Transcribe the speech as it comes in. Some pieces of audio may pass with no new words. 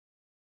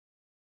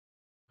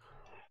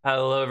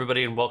Hello,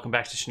 everybody, and welcome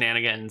back to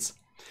Shenanigans.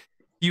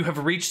 You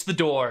have reached the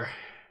door,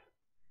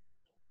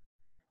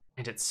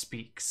 and it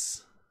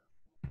speaks.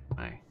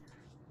 My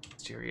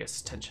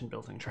mysterious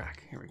tension-building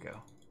track. Here we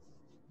go.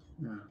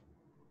 Yeah.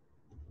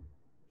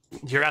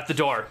 You're at the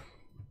door,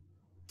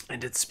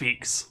 and it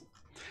speaks.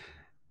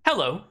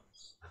 Hello.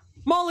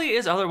 Molly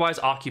is otherwise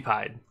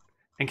occupied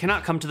and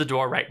cannot come to the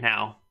door right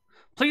now.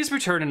 Please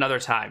return another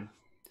time.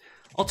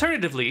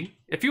 Alternatively,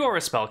 if you are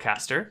a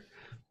spellcaster,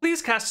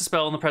 please cast a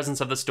spell in the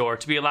presence of this door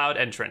to be allowed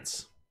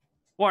entrance.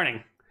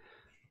 Warning.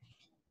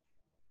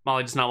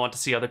 Molly does not want to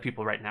see other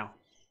people right now.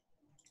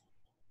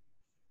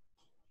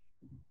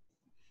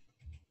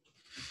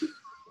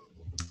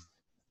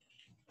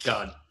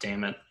 God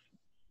damn it.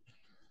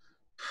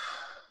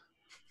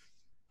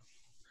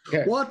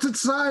 Okay. What did it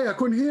say? I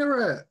couldn't hear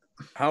it.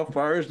 How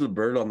far is the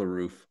bird on the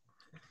roof?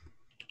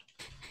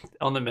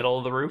 On the middle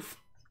of the roof.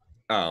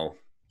 Oh.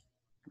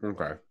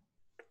 Okay.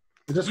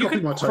 You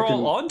can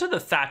crawl onto the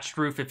thatched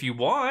roof if you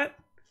want.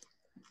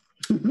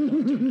 Do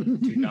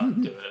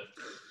not do it.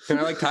 Can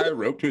I tie a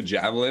rope to a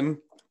javelin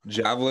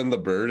the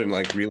bird and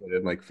reel it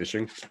in like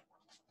fishing?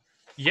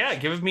 Yeah,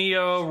 give me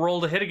a roll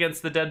to hit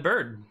against the dead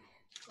bird.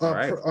 All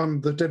right.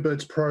 The dead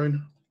bird's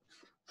prone.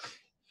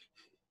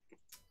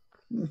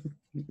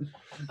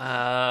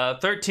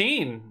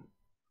 13.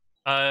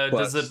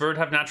 Does the bird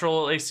have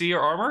natural AC or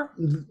armor?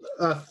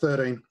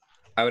 13.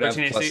 I would have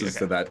 13 pluses AC?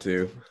 to that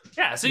too.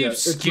 Yeah, so you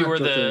skewer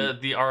the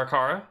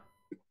Arakara.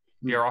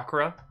 The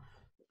Arakara.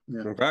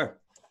 Yeah. Okay.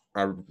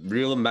 I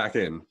reel him back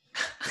in.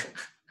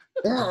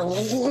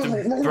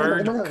 The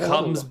bird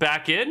comes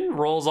back in,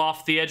 rolls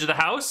off the edge of the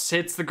house,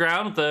 hits the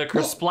ground with a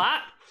kersplat.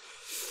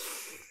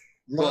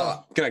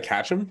 Well, can I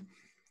catch him?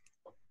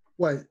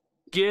 Wait.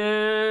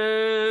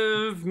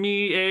 Give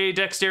me a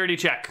dexterity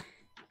check.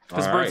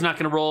 Because the bird's not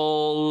going to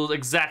roll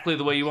exactly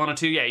the way you want it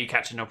to. Yeah, you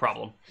catch it, no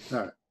problem. All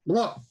right.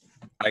 What?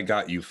 I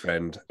got you,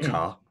 friend.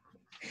 Ka.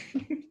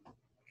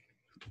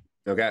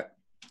 Okay.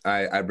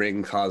 I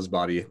bring Ka's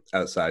body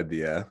outside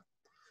the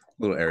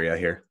little area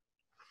here.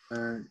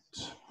 Alright.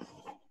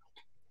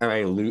 And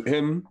I loot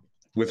him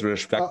with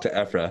respect to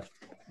Ephra.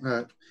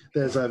 Alright.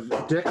 There's a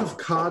deck of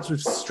cards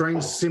with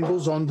strange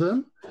symbols on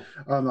them.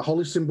 The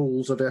holy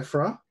symbols of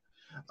Ephra.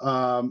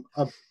 A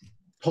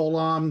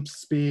polearm,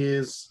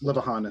 spears,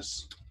 leather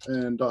harness,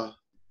 and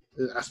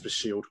Asper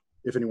shield,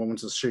 if anyone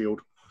wants a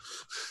shield.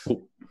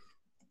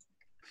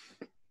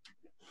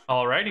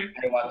 Alrighty.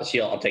 I want the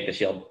shield. I'll take the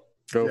shield.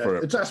 Go for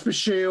it. It's Asper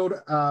shield,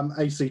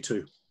 AC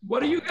 2.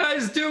 What are you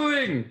guys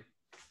doing?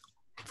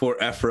 For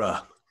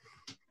Ephra.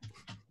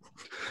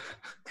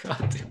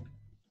 God damn.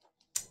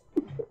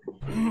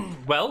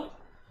 Well,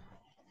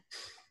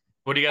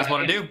 what do you guys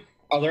want to do?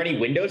 Are there any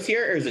windows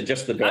here, or is it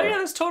just the door? Oh yeah,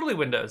 there's totally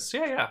windows.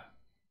 Yeah.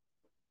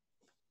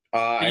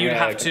 But you'd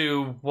have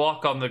to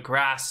walk on the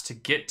grass to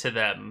get to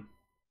them.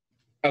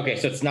 Okay,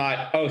 so it's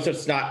not. Oh, so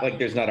it's not like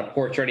there's not a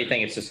porch or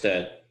anything. It's just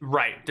a.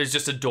 Right. There's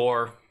just a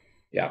door.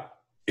 Yeah.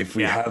 If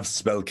we have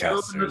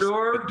spellcasters, Open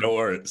the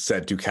door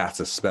said to cast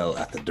a spell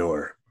at the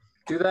door.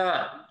 Do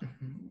that.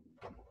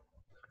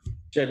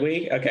 Should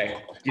we? Okay.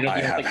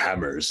 I have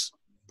hammers.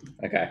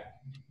 Okay.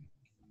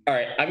 All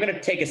right. I'm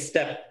gonna take a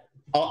step.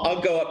 I'll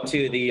go up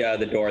to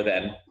the door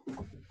then,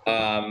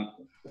 and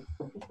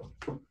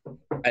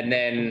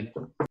then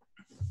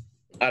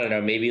I don't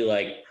know, maybe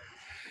like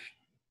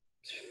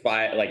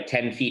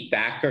 10 feet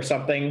back or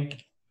something.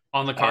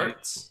 On the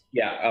carts?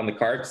 Yeah, on the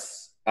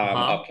carts.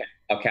 I'll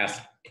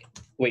cast.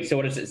 Wait, so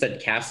what is it? It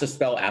said cast a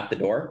spell at the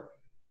door.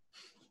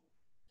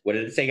 What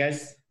did it say,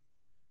 guys?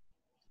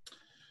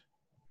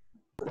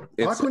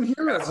 I couldn't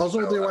hear it. I was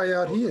all the way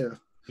out here.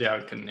 Yeah, I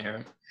couldn't hear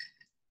it.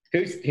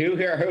 Who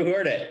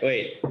heard it?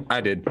 Wait. I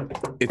did.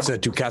 It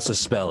said to cast a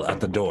spell at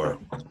the door.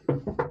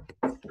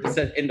 It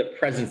said in the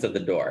presence of the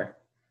door.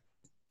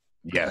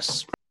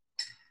 Yes.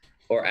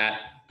 Or at.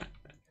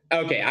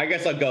 Okay, I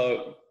guess I'll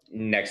go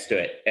next to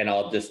it, and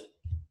I'll just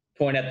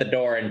point at the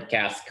door and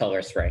cast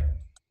color spray.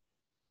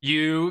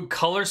 You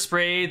color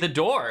spray the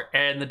door,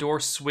 and the door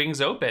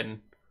swings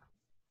open.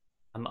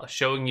 I'm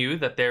showing you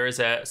that there is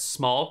a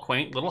small,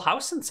 quaint little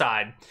house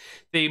inside.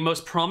 The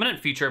most prominent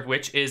feature of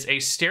which is a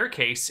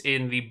staircase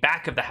in the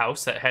back of the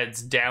house that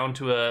heads down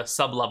to a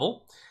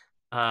sub-level.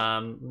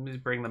 Let me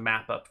bring the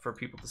map up for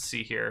people to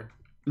see here.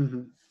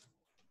 Mm-hmm.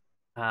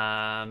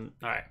 All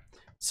right.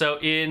 So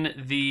in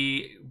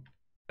the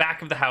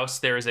back of the house,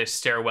 there is a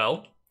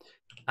stairwell.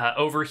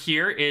 Over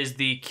here is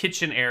the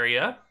kitchen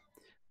area.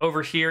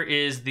 Over here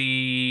is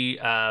the,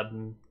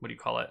 what do you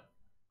call it?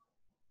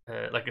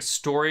 Like a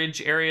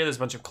storage area. There's a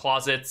bunch of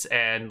closets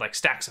and like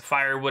stacks of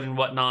firewood and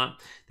whatnot.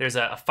 There's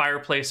a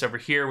fireplace over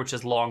here, which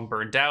is long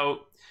burned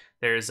out.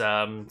 There's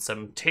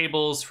some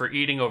tables for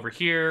eating over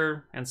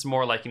here, and some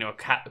more like, a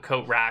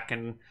coat rack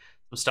and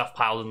some stuff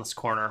piled in this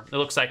corner. It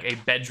looks like a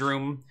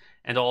bedroom,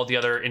 and all the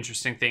other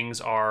interesting things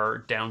are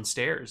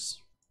downstairs.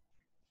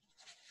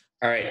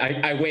 All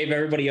right, I wave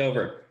everybody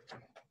over.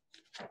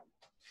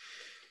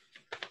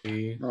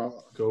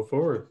 Go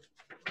forward.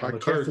 I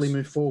carefully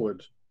move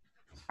forward.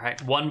 All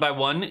right, one by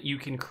one, you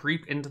can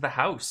creep into the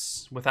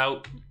house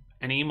without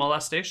any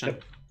molestation.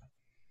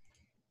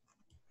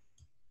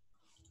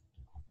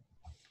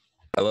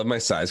 I love my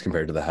size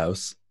compared to the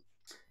house.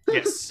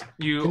 Yes,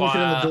 you Can you get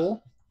in the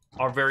door?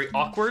 are very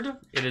awkward.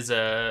 It is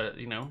a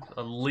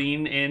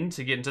lean in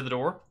to get into the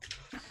door.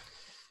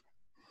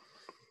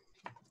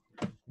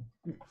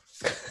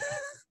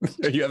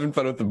 Are you having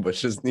fun with the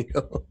bushes,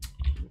 Neal?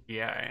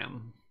 Yeah, I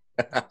am.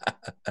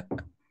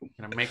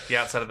 Gonna make the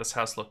outside of this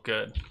house look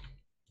good.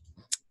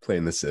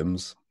 Playing The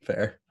Sims.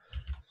 Fair.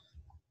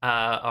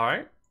 All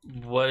right.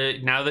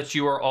 What now that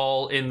you are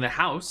all in the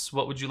house,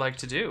 what would you like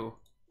to do?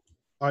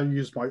 I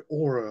use my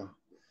aura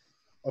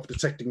of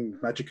detecting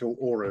magical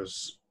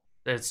auras.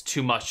 There's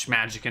too much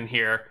magic in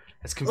here.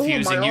 It's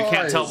confusing. my You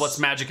can't tell eyes. what's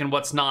magic and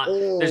what's not.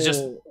 There's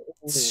just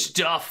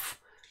stuff.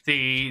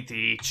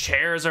 The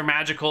chairs are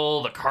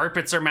magical, the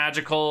carpets are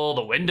magical,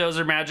 the windows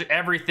are magic.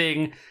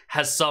 Everything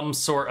has some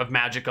sort of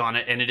magic on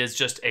it, and it is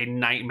just a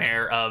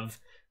nightmare of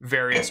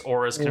various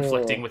auras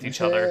conflicting with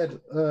each other.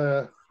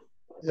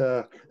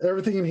 Yeah,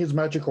 everything in here is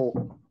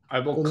magical. I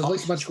will Well, there's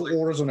like magical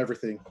auras on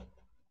everything.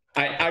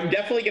 I'm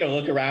definitely going to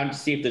look around to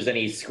see if there's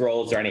any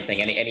scrolls or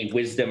anything, any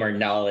wisdom or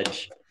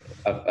knowledge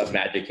of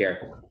magic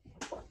here.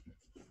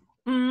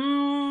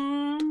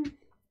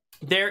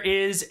 There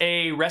is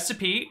a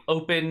recipe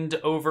opened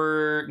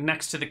over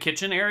next to the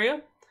kitchen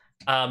area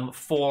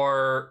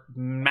for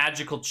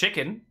magical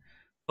chicken,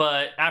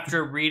 but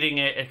after reading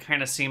it, it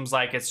kind of seems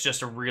like it's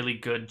just a really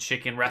good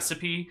chicken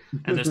recipe,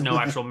 and there's no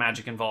actual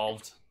magic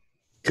involved.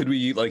 Could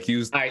we like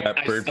use that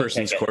I bird still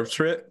person's take it. corpse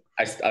for it?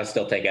 I'll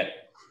still take it.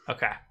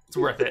 Okay, it's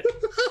worth it,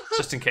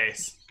 just in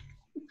case.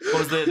 What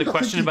was the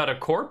question about a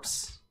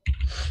corpse?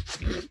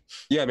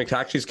 Yeah,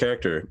 McTaxi's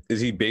character, is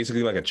he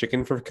basically like a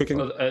chicken for cooking?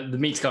 Well, the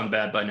meat's gone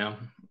bad by now.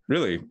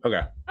 Really?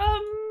 Okay.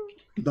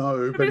 No,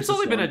 I mean, it's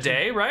only been a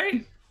day,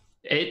 right?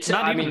 It's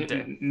Not I even mean, a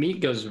day.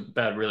 meat goes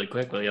bad really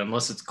quickly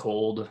unless it's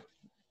cold,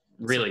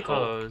 really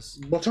cold. Suppose.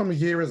 What time of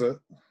year is it?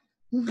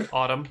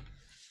 Autumn.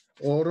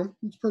 Autumn.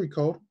 It's pretty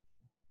cold.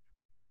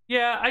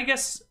 Yeah, I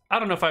guess I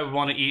don't know if I would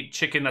want to eat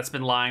chicken that's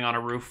been lying on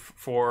a roof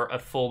for a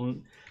full.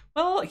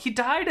 Well, he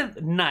died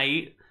at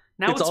night.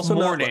 Now it's also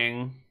not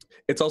morning.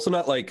 It's also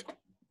not like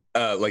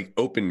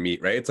open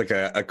meat, right? It's like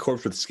a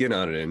corpse with skin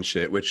on it and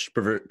shit, which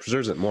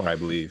preserves it more, I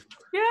believe.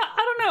 Yeah,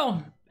 I don't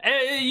know.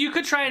 You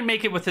could try and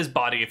make it with his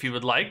body if you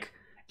would like.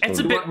 It's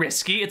a bit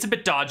risky. It's a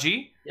bit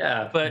dodgy.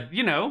 Yeah, But,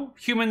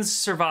 humans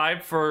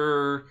survive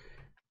for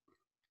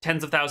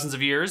tens of thousands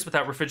of years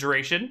without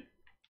refrigeration.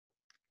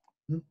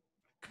 Could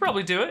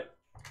probably do it.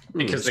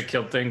 because they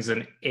killed things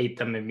and ate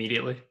them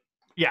immediately,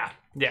 Yeah.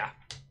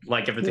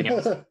 like everything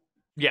else.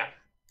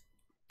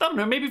 I don't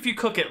know. Maybe if you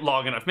cook it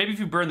long enough, maybe if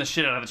you burn the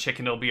shit out of the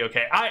chicken, it'll be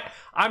okay.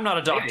 I'm not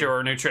a doctor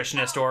or a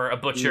nutritionist or a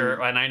butcher,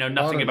 and I know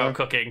nothing don't know. about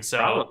cooking, so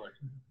Probably.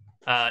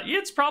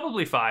 it's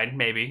probably fine.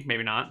 Maybe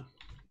not.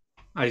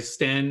 I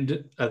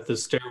stand at the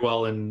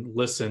stairwell and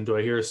listen. Do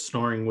I hear a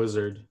snoring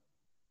wizard?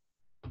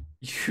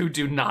 You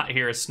do not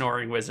hear a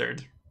snoring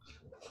wizard.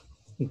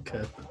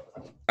 Okay.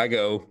 I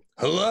go,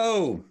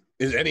 hello,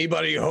 is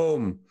anybody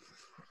home?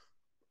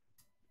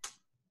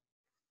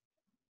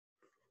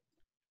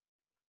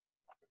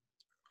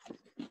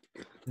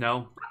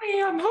 No.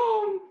 Honey, I'm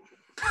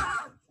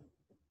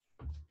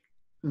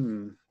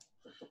home.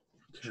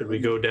 Should we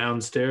go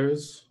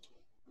downstairs?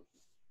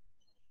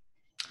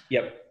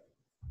 Yep.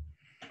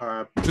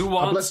 Who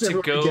wants blessed to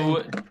everyone go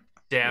again.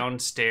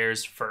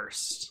 downstairs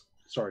first?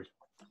 Sorry.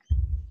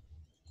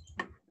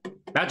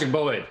 Magic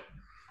boy.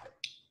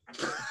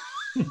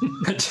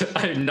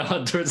 I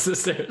nod towards the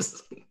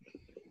stairs.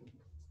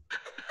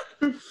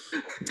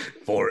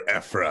 For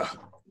Ephra.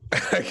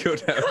 I go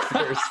down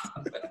first.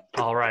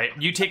 All right.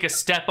 You take a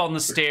step on the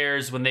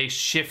stairs. When they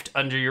shift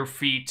under your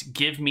feet,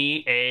 give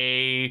me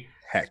a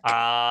Heck.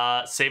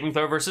 saving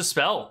throw versus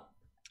spell.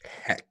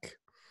 Heck.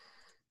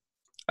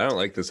 I don't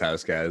like this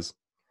house, guys.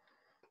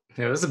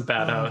 Yeah, this is a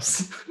bad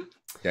house.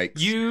 Yikes.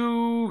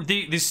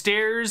 The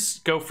stairs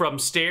go from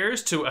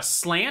stairs to a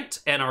slant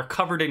and are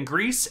covered in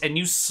grease, and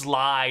you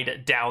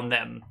slide down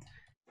them.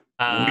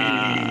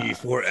 We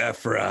for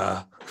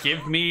Ephra.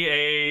 Give me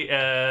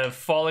a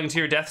falling to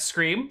your death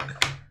scream.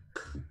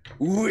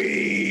 We.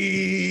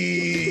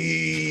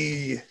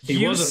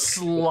 You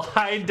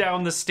slide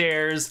down the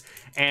stairs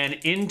and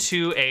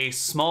into a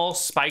small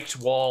spiked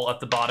wall at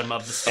the bottom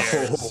of the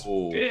stairs.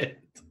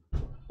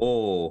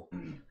 Oh.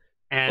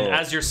 And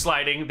as you're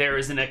sliding, there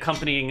is an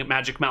accompanying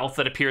magic mouth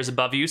that appears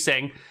above you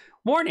saying,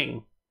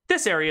 "Warning,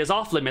 this area is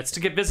off limits to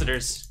get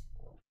visitors."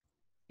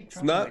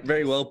 It's not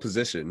very well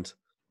positioned.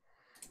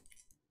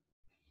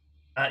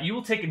 You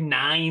will take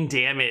 9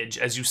 damage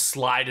as you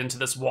slide into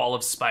this wall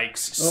of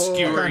spikes, Oh, I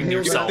skewering can't hear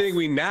yourself. Good thing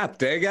we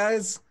napped, eh,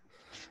 guys?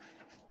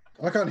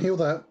 I can't heal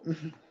that.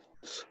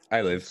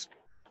 I live.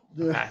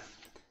 Okay.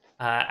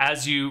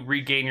 As you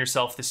regain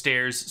yourself, the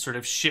stairs sort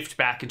of shift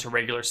back into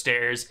regular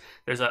stairs.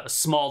 There's a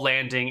small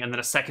landing and then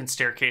a second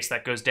staircase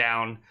that goes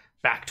down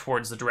back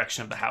towards the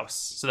direction of the house.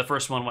 So the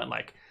first one went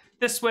like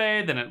this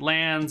way, then it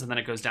lands, and then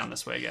it goes down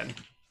this way again.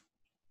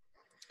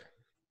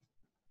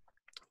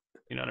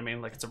 You know what I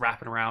mean? Like it's a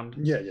wrapping around.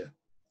 Yeah.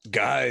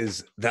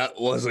 Guys, that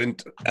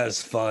wasn't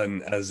as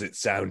fun as it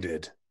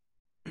sounded.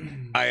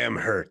 I am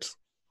hurt.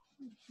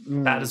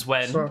 That is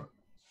when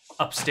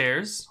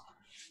upstairs,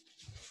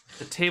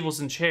 the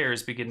tables and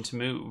chairs begin to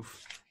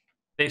move.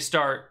 They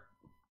start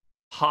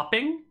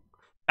hopping,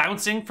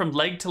 bouncing from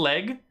leg to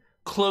leg,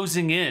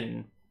 closing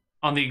in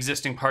on the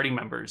existing party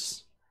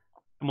members.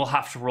 And we'll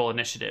have to roll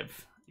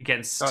initiative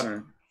against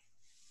Connar.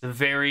 the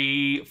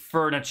very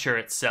furniture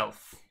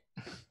itself.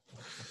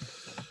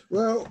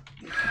 Well,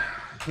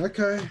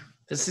 okay.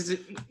 This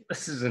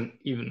isn't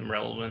even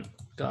relevant.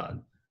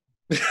 God.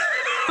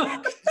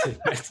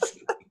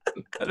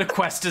 The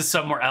quest is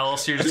somewhere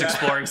else. You're just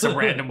exploring some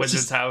random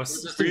wizard's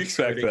house. Just We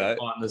expect that.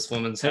 on this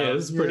woman's Hey, house.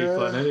 this is pretty Yeah.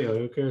 fun anyway.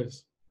 Who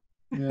cares?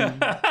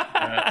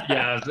 Yeah.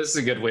 Yeah, this is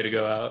a good way to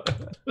go out.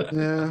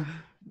 Yeah.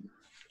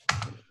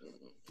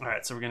 All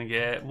right, so we're gonna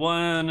get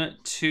 1,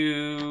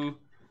 2.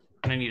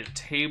 I'm gonna need a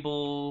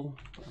table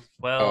as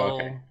well. Oh,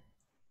 okay.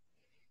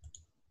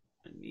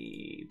 I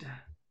need.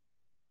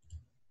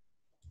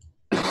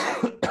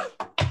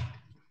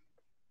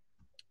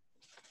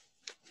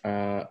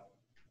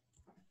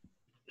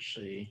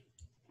 See.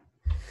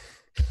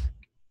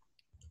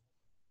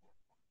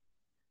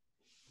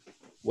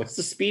 What's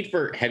the speed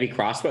for heavy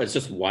crossbow? It's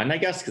just 1, I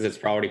guess, because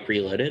it's already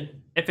preloaded.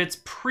 If it's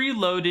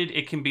preloaded,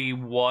 it can be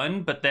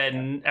 1, but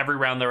then every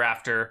round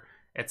thereafter,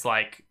 it's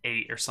like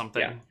 8 or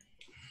something. Yeah.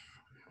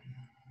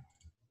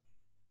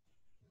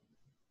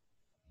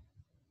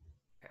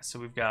 Okay, so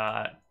we've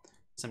got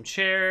some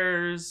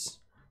chairs.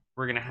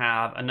 We're gonna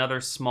have another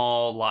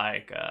small,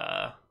 like,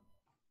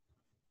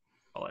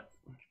 call it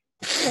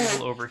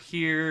table over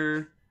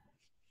here,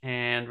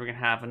 and we're gonna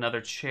have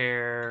another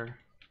chair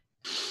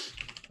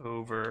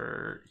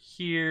over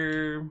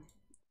here,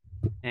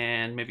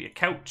 and maybe a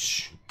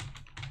couch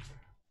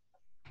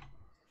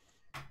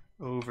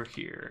over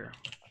here.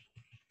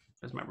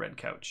 There's my red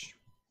couch.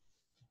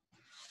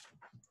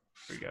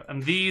 There we go.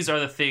 And these are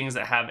the things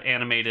that have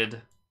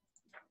animated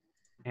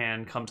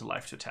and come to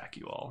life to attack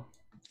you all.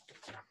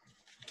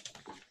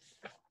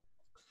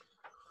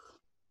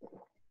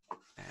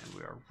 And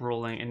we are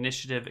rolling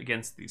initiative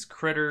against these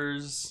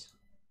critters.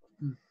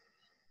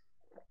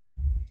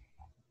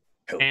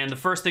 And the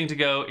first thing to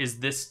go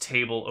is this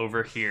table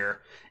over here.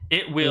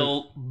 It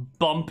will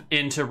bump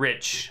into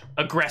Rich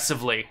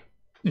aggressively.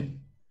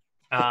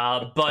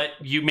 But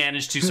you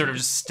manage to sort of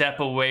just step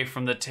away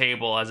from the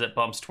table as it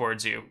bumps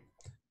towards you.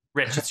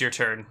 Rich, it's your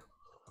turn.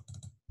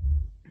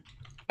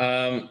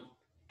 The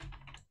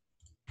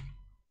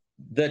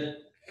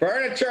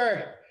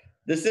furniture.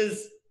 This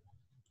is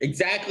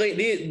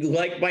exactly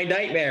like my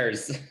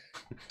nightmares.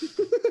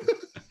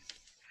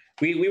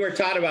 We were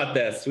taught about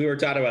this.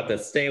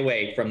 Stay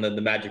away from the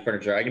magic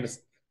furniture. I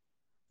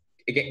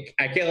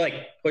can like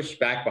push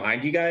back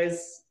behind you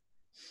guys,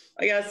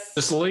 I guess.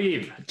 Just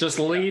leave. Just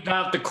leave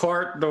out the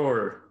court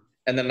door.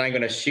 And then I'm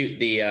gonna shoot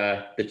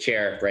the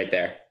chair right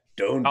there.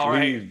 Don't All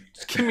right. leave.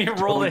 Just give me a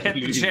roll to hit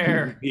the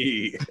chair.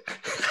 Me.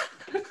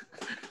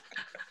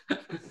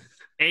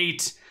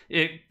 8.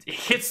 It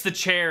hits the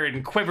chair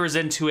and quivers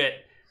into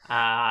it,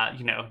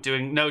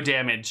 doing no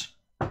damage.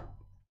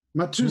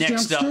 Matu's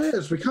Next up.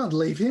 downstairs. We can't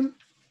leave him.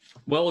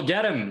 Well,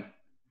 get him.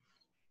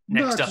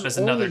 Next No, up it's is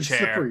another oily, chair.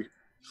 slippery.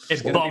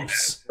 It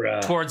bumps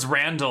towards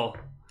Randall,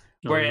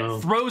 where no.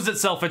 it throws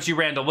itself at you,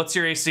 Randall. What's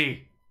your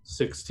AC?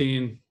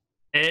 16.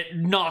 It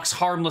knocks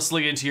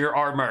harmlessly into your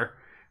armor,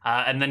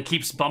 and then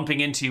keeps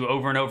bumping into you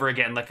over and over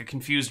again like a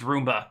confused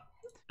Roomba.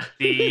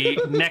 The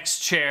next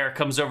chair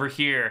comes over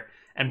here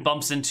and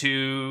bumps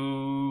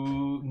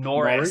into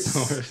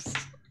Norris.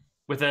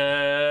 With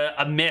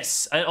a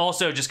miss. It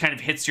also just kind of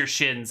hits your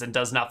shins and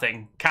does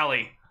nothing.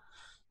 Callie.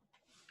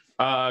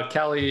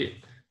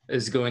 Callie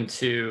is going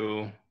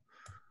to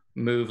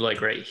move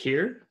like right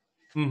here.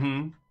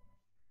 Mm-hmm.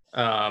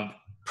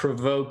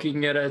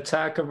 Provoking an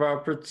attack of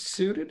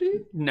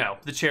opportunity. No,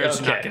 the chairs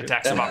do not Okay. get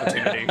attacks of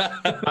opportunity.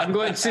 I'm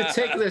going to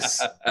take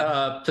this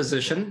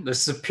position, the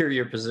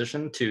superior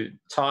position, to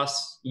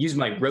use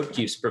my rope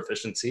use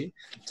proficiency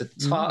to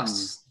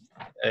toss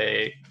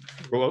a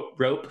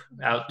rope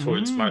out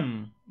towards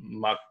my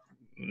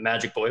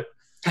magic boy.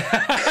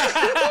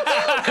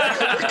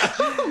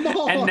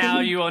 And now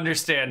you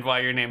understand why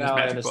your name is Now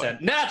I Magic Boy.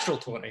 understand. Natural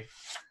 20.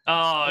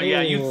 Oh,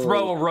 yeah, you Ooh.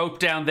 throw a rope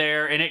down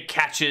there and it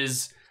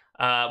catches.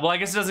 Well, I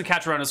guess it doesn't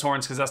catch around his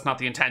horns because that's not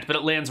the intent, but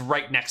it lands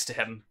right next to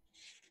him.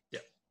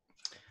 Yep.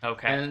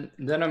 Okay. And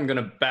then I'm going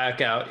to back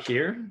out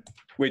here.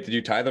 Wait, did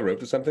you tie the rope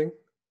to something?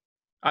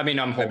 I mean,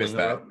 I'm holding missed the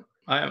that. rope.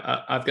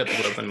 I've got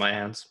the rope in my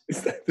hands.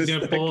 Is that He's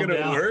gonna pull him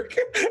down. work?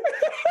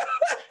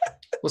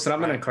 Listen,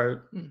 I'm going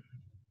to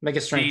make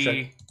a strength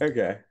check.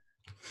 Okay.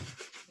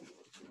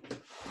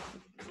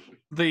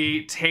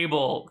 The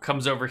table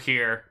comes over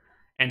here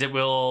and it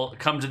will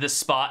come to this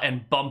spot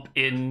and bump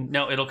in.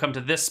 No, it'll come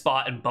to this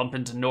spot and bump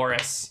into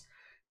Norris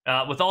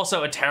with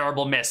also a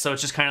terrible miss. So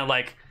it's just kind of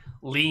like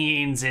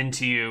leans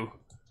into you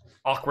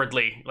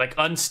awkwardly, like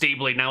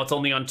unstably. Now it's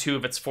only on 2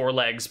 of its 4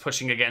 legs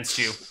pushing against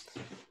you.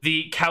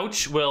 The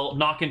couch will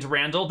knock into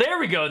Randall. There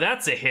we go.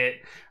 That's a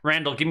hit.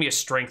 Randall, give me a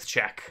strength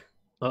check.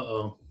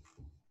 Uh-oh.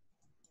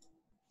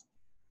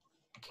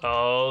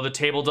 Oh, the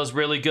table does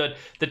really good.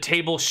 The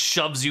table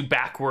shoves you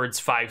backwards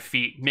 5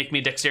 feet. Make me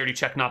a dexterity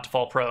check not to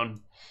fall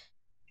prone.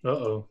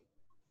 Uh-oh.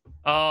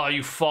 Oh,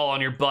 you fall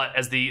on your butt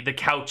as the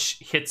couch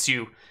hits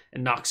you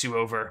and knocks you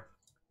over.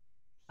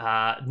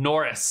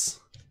 Norris.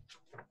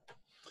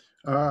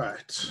 All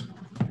right.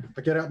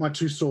 I get out my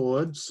 2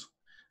 swords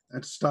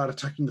and start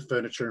attacking the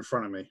furniture in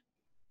front of me.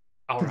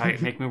 All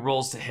right, make me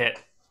rolls to hit.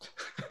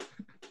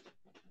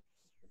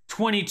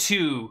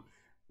 22,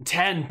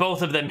 10,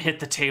 both of them hit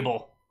the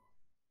table.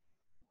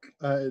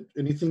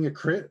 Anything a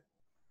crit?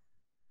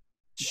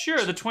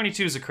 Sure, the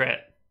 22 is a crit.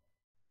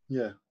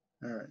 Yeah.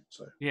 All right.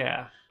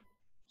 Yeah.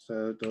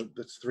 So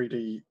that's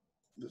 3d.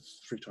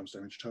 That's 3 times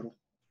damage total.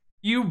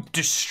 You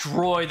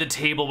destroy the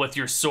table with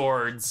your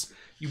swords.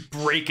 You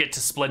break it to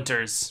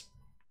splinters.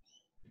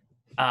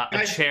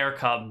 A chair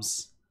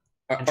comes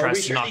and Are we tries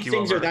to sure knock these you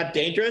things over. are that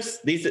dangerous?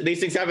 These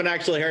things haven't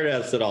actually hurt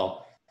us at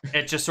all.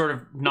 It just sort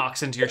of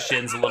knocks into your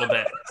shins a little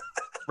bit.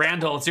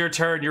 Randall, it's your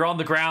turn. You're on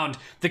the ground.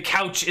 The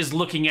couch is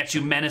looking at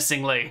you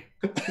menacingly.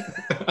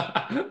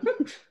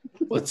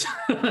 What's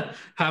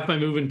half my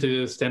movement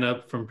to stand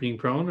up from being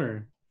prone,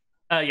 or?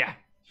 Yeah.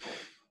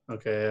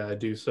 Okay, I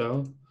do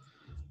so.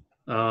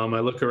 I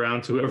look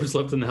around to whoever's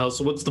left in the house.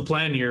 So what's the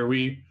plan here? Are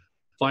we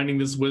finding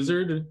this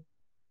wizard?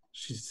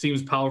 She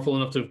seems powerful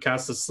enough to have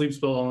cast a sleep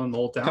spell on the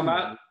whole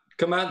town.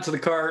 Come out to the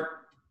cart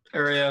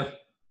area.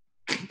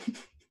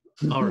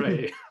 All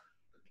right.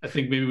 I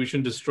think maybe we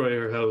shouldn't destroy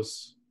her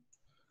house.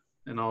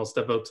 And I'll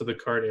step out to the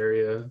cart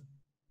area.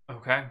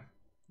 Okay.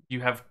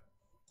 You have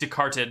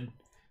decarted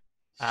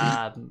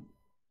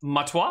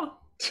Matois?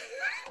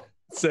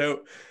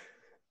 So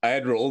I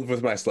had rolled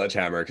with my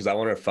sledgehammer because I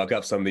want to fuck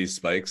up some of these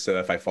spikes so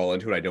if I fall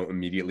into it, I don't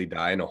immediately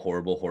die in a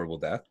horrible, horrible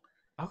death.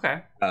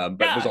 Okay. But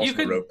Yeah, there's also you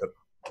could- a rope.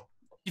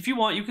 If you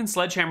want, you can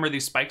sledgehammer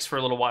these spikes for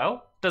a little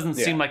while. Doesn't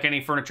seem like any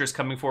furniture's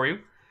coming for you.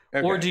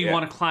 Okay, or do you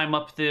want to climb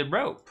up the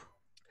rope?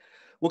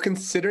 Well,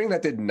 considering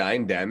that did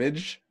 9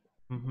 damage,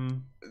 Mm-hmm.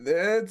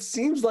 it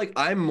seems like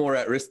I'm more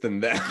at risk than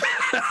them.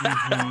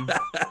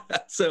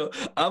 So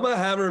I'm gonna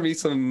hammer me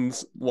some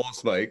wall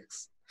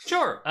spikes.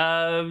 Sure.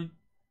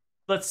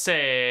 Let's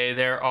say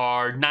there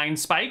are 9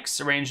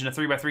 spikes arranged in a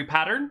 3x3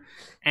 pattern,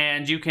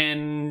 and you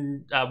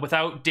can,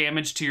 without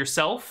damage to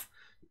yourself,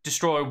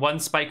 destroy 1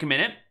 spike a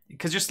minute.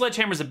 Because your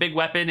sledgehammer is a big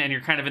weapon, and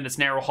you're kind of in this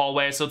narrow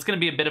hallway, so it's going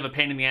to be a bit of a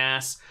pain in the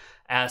ass.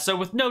 So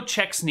with no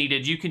checks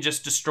needed, you can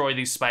just destroy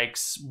these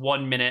spikes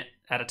 1 minute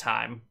at a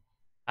time.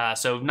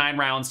 So 9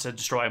 rounds to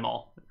destroy them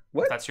all.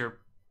 What? That's your...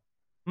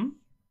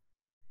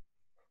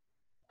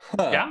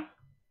 Huh. Yeah?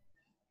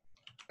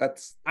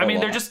 That's. I mean, a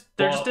they're lot.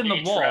 just in the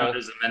Each wall. round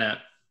is a minute.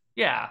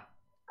 Yeah.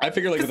 I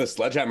figure like with a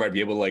sledgehammer, I'd be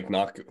able to like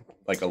knock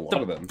like a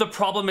lot of them. The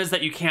problem is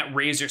that you can't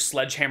raise your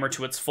sledgehammer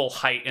to its full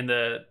height in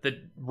the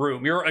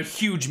room. You're a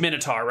huge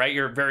minotaur, right?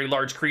 You're a very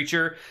large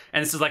creature,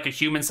 and this is like a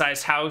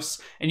human-sized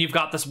house, and you've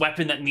got this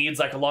weapon that needs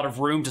like a lot of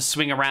room to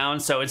swing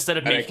around. So instead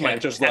of And I making can't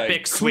like just, epic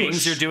like, swings,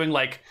 whoosh, you're doing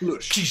like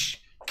Clush.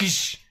 kish,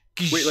 kish,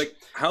 kish. Wait, like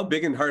how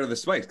big and hard are the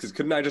spikes? Because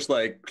couldn't I just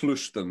like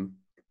clush them?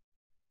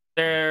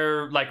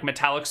 They're like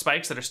metallic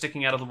spikes that are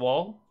sticking out of the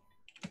wall.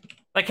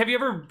 Like, have you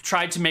ever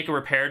tried to make a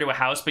repair to a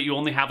house, but you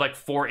only have like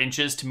 4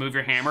 inches to move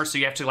your hammer, so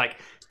you have to like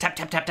tap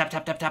tap tap tap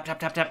tap tap tap tap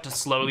tap tap to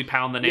slowly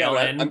pound the nail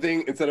but in? I'm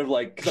thinking instead of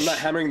like, because I'm not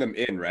hammering them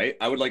in, right?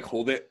 I would like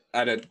hold it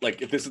at a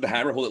like if this is the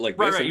hammer, hold it like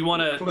Right, this. right, and you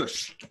wanna-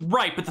 clush.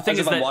 Right, but the thing As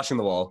is if I'm that washing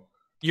the wall.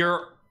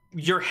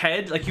 your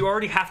head, like you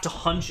already have to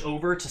hunch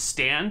over to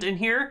stand in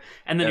here,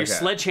 and then your Okay.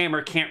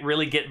 sledgehammer can't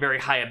really get very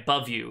high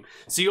above you.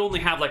 So you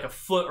only have like a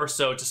foot or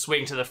so to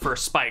swing to the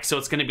first spike. So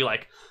it's going to be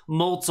like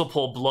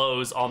multiple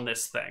blows on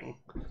this thing.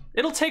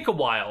 It'll take a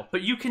while,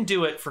 but you can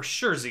do it for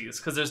surezies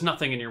because there's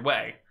nothing in your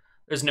way.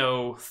 There's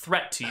no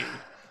threat to you.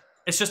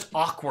 It's just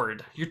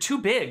awkward. You're too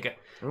big,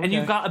 and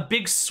you've got a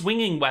big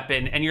swinging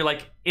weapon, and you're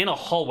like in a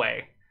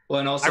hallway. Well,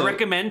 and also, I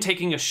recommend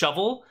taking a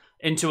shovel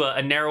into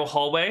a narrow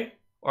hallway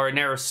or a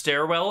narrow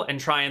stairwell and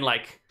try and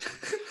like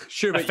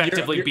Sure, but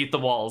effectively you're, beat the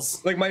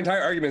walls. like my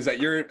entire argument is that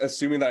you're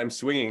assuming that I'm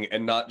swinging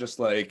and not just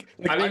like.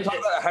 I mean, I'm talking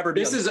about a hammer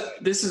being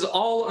this is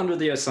all under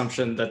the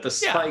assumption that the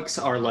Yeah. spikes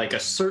are like a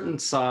certain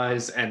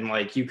size, and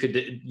like you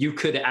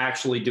could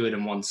actually do it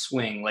in one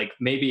swing. Like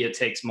maybe it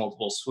takes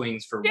multiple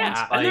swings for one Yeah,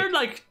 spike. and they're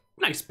like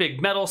nice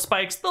big metal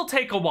spikes. They'll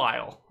take a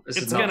while. This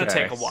It's is not gonna the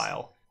take a case.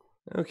 while.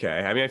 Okay,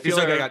 I mean, I feel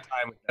These like I are- got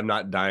time. I'm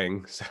not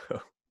dying, so.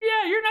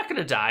 Yeah, you're not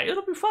gonna die.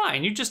 It'll be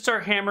fine. You just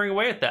start hammering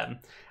away at them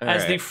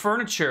as the right.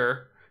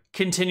 furniture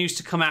continues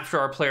to come after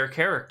our player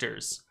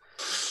characters.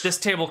 This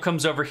table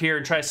comes over here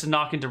and tries to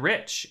knock into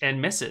Rich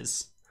and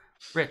misses.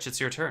 Rich, it's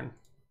your turn.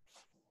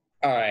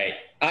 All right,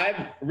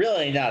 I'm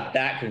really not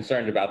that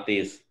concerned about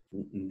these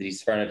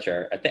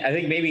furniture. I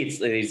think maybe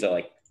these are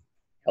like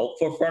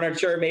helpful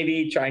furniture,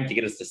 maybe trying to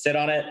get us to sit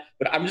on it.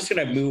 But I'm just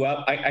gonna move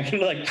up. I'm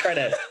gonna like try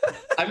to.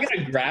 I'm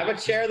gonna grab a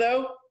chair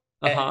though.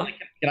 And, Uh-huh. like,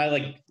 can I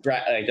like do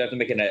I have to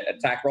make an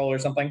attack roll or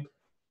something?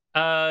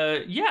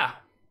 Yeah.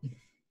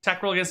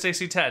 Attack roll against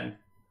AC 10.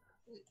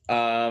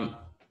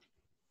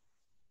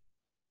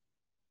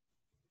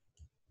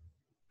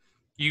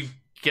 You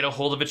get a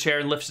hold of a chair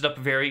and lift it up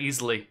very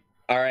easily.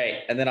 All right,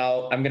 and then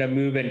I'm gonna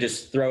move and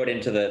just throw it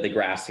into the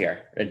grass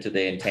here, into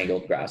the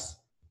entangled grass.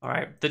 All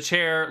right. The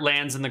chair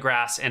lands in the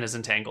grass and is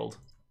entangled.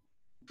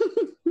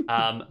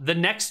 The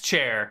next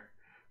chair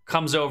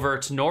comes over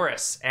to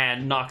Norris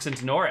and knocks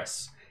into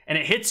Norris. And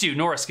it hits you.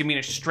 Norris, give me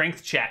a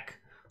strength check.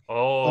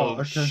 Oh,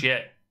 okay.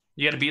 shit.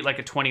 You got to beat like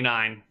a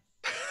 29.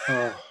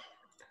 Oh,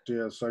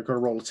 dear. So I got to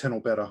roll a 10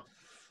 or better.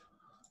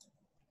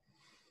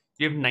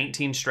 You have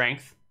 19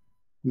 strength?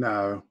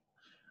 No.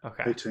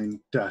 Okay. 18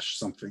 dash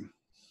something.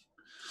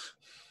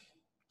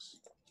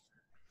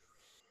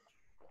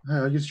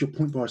 I used your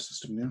point buy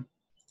system now.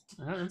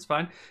 That's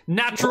fine.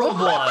 Natural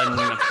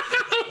 1.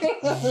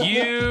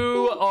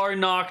 You are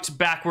knocked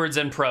backwards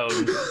and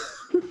prone.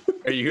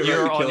 Are you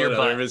You're about on to your kill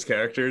another butt. of his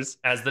characters?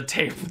 As the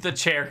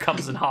chair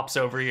comes and hops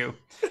over you.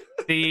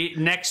 The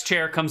next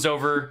chair comes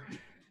over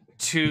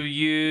to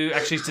you,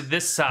 actually to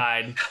this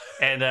side,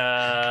 and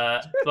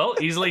well,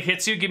 easily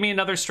hits you. Give me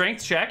another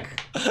strength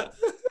check.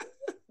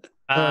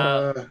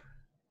 Well,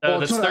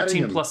 That's it's not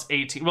 13 adding plus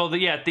 18. Well,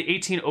 the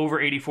 18 over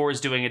 84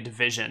 is doing a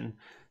division.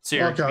 So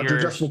okay, I'll do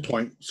decimal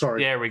point.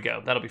 Sorry. There we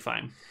go. That'll be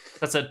fine.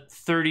 That's a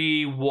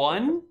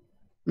 31.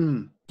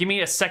 Give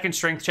me a second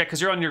strength check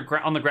because you're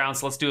on the ground.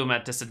 So let's do them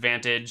at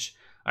disadvantage.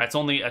 All right, it's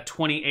only a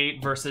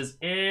 28 versus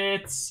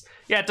it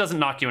doesn't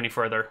knock you any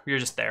further. You're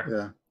just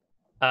there.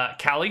 Yeah.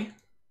 Callie?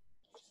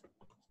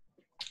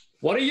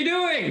 What are you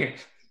doing?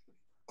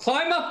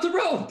 Climb up the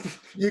rope.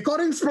 You got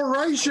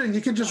inspiration.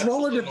 You can just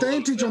roll an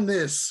advantage on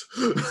this.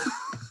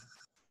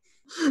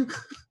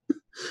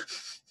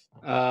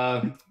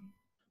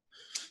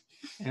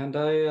 And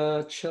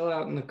I chill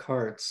out in the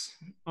carts.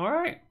 All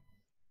right.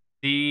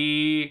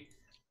 The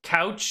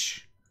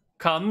couch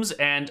comes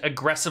and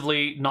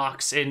aggressively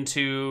knocks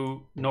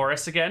into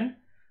Norris again.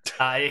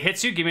 It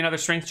hits you. Give me another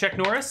strength check,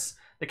 Norris.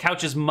 The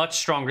couch is much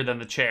stronger than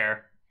the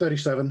chair.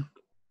 37.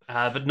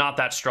 But not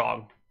that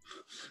strong.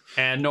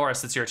 And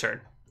Norris, it's your turn.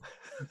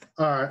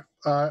 All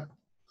right.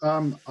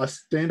 I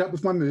stand up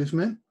with my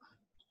movement,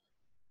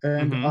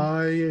 and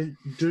I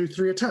do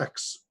 3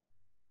 attacks.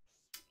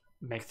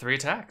 Make 3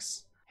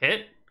 attacks.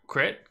 Hit,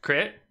 crit.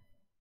 Hit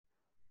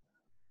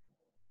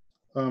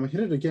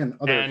it again.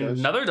 Oh, there it And goes.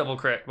 another double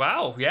crit.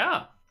 Wow,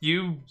 yeah.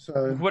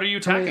 So, What are you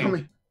how attacking?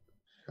 many?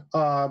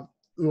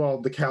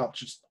 Well, the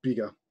couch is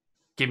bigger.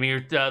 Give me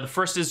your... the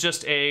first is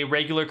just a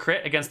regular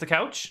crit against the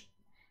couch.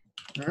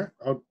 All right.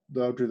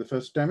 I'll do the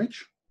first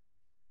damage.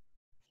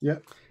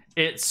 Yep.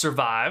 It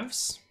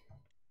survives.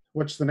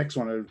 What's the next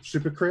one? A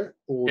super crit?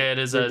 Or It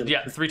is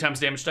regular crit? 3 times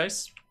damage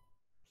dice.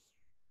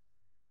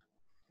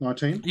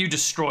 19. You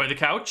destroy the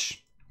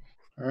couch.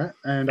 All right.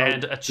 And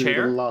And I'll a do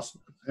chair? The last,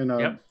 and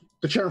Yep.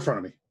 the chair in front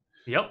of me.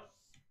 Yep.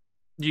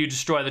 You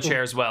destroy the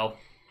chair as well.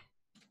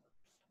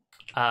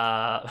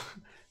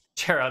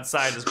 Chair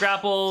outside is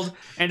grappled,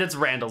 and it's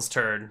Randall's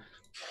turn.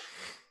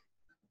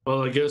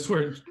 Well, I guess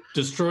we're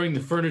destroying the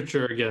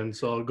furniture again,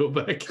 so I'll go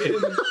back in.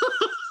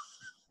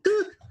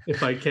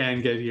 If I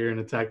can get here and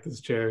attack this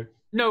chair.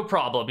 No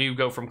problem. You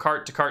go from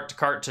cart to cart to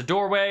cart to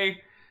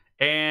doorway,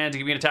 and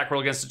give me an attack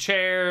roll against the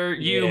chair.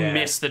 You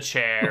miss the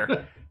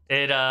chair.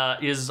 It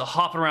is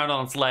hopping around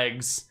on its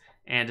legs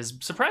and is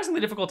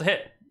surprisingly difficult to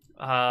hit.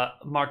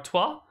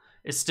 Martois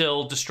is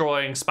still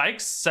destroying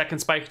spikes. Second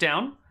spike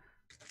down.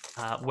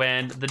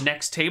 When the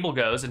next table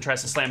goes and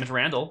tries to slam into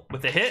Randall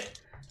with a hit.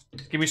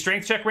 Give me a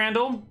strength check,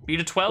 Randall.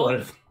 Beat a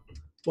 12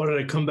 Why did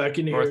I come back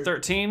in here? or a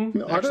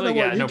 13. I don't know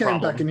why you came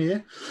back in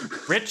here.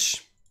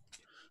 Rich,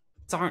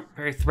 these aren't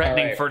very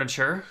threatening All right.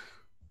 furniture.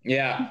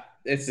 Yeah,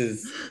 this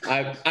is.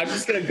 I'm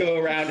just gonna go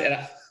around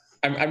and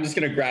I'm just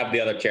gonna grab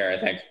the other chair. I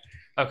think.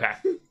 Okay.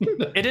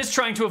 It is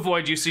trying to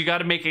avoid you, so you got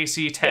to make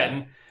AC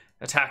 10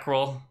 attack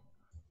roll.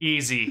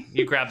 Easy.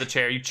 You grab the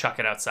chair, you chuck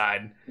it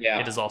outside. Yeah.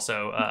 It is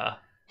also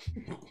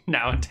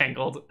now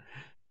entangled.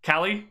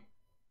 Callie?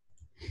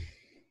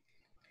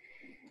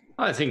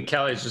 I think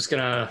Callie's just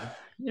gonna,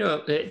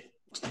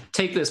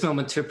 take this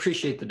moment to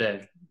appreciate the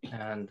day,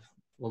 and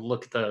we'll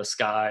look at the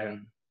sky,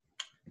 and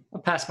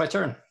I'll pass my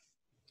turn.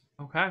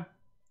 Okay.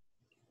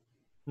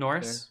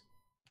 Norris?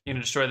 You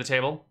gonna destroy the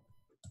table?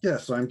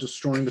 Yes, I'm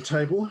destroying the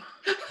table.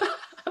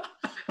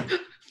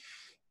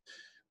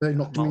 They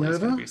knocked me Molly's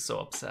gonna over. be so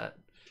upset.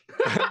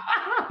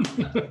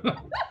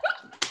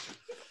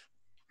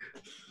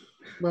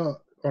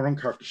 Well, wrong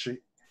character sheet.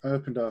 I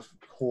opened up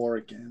core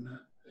again.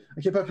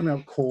 I keep opening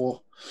up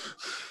core.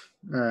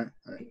 All right.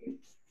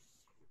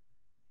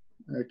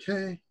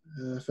 Okay.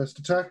 First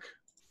attack.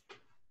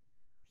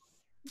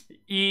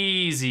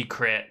 Easy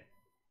crit.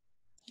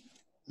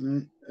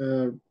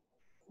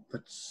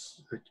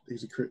 That's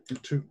easy crit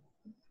into.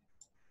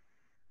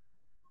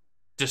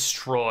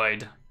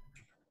 Destroyed.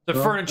 The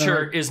Well,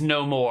 furniture is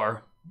no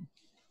more.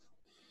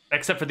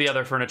 Except for the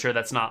other furniture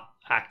that's not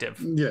active.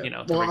 Yeah. The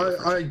regular Well,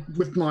 furniture. I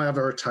with my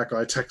other attack,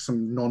 I attack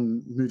some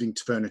non-moving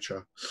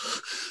furniture.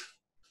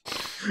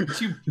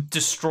 You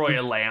destroy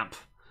a lamp.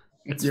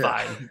 It's Yeah.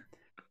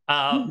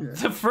 fine.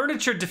 The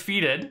furniture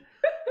defeated.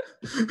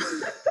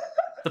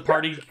 The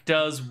party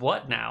does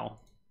what now?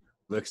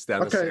 Looks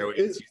down the Okay, stairway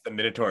and sees the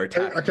Minotaur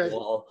attack okay. the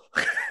wall.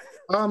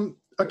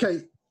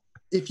 Okay.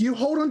 if you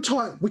hold on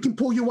tight, we can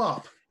pull you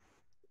up.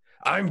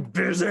 I'm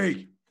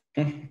busy.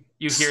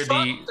 You hear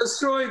Stop the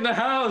destroying the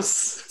house.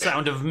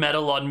 sound of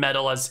metal on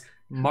metal as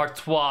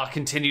Martois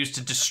continues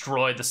to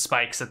destroy the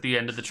spikes at the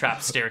end of the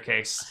trap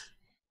staircase.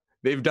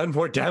 They've done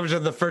more damage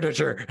than the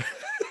furniture.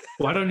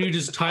 Why don't you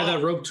just tie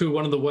that rope to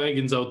one of the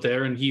wagons out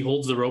there, and he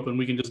holds the rope, and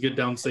we can just get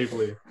down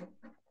safely.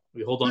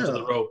 We hold on to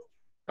the rope.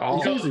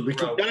 It's easy. We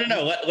can,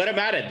 No. Let him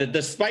at it.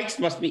 The spikes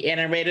must be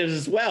animated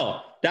as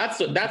well. That's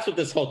what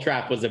this whole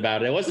trap was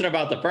about. It wasn't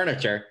about the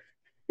furniture.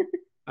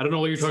 I don't know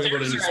what you're talking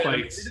about. Any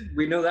spikes?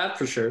 We know that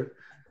for sure.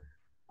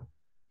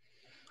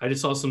 I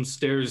just saw some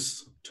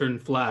stairs turn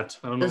flat.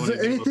 I don't know. is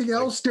there anything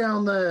else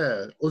down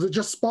there? Or is it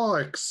just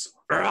spikes?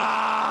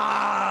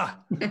 Ah!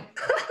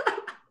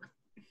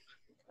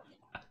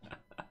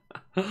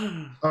 All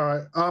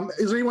right.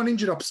 Is anyone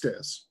injured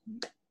upstairs?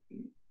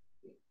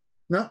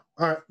 No?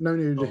 All right. No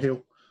need to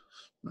heal.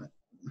 Am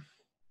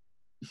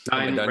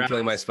I done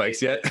killing my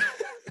spikes yet?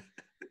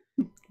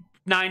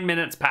 9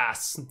 minutes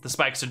pass. The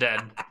spikes are dead.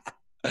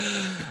 All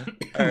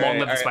Long live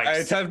the right, spikes. I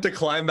attempt to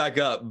climb back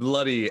up,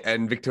 bloody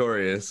and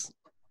victorious.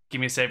 Give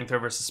me a saving throw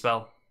versus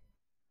spell.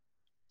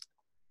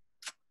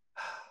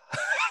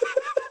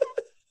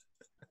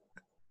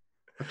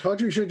 I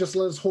told you should just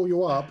let us haul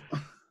you up.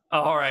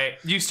 All right.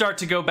 You start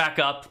to go back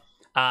up.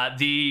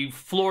 The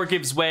floor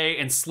gives way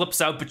and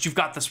slips out, but you've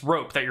got this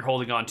rope that you're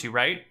holding on to,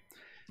 right?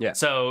 Yeah.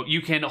 So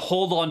you can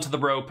hold on to the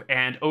rope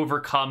and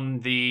overcome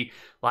the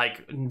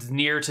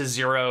near to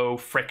zero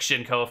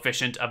friction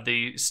coefficient of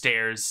the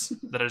stairs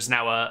that is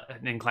now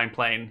an inclined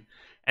plane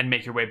and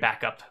make your way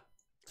back up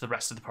to the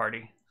rest of the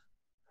party.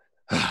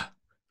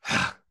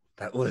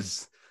 That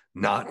was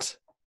not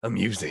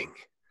amusing.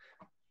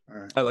 All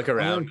right. I look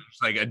around,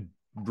 it's like a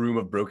room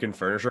of broken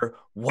furniture.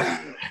 What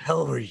the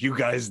hell were you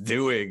guys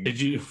doing? Did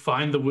you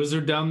find the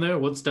wizard down there?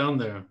 What's down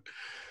there?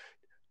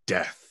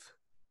 Death,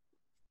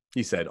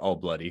 he said, all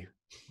bloody,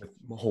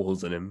 with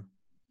holes in him.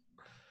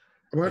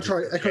 I'm going to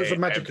try Echoes of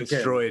Magic I've again.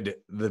 destroyed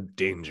the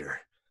danger.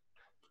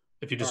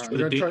 If you destroy I'm the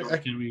gonna danger, try-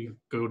 can we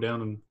go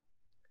down and...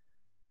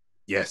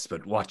 Yes,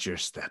 but watch your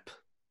step.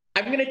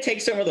 I'm gonna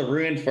take some of the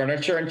ruined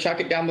furniture and chuck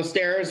it down the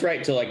stairs,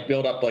 right, to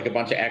build up a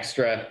bunch of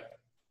extra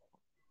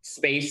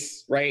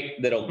space, right,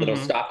 that'll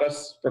stop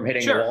us from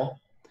hitting Sure. the wall.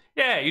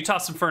 Yeah, you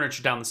toss some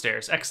furniture down the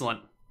stairs. Excellent.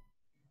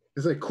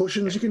 Is there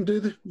cushions you can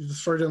do? You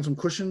just throw down some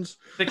cushions?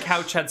 The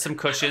couch had some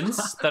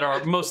cushions that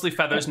are mostly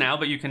feathers now,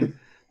 but you can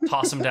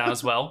toss them down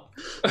as well.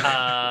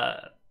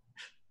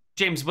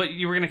 James, what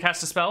you were going to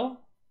cast a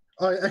spell?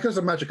 Echoes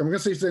of Magic. I'm going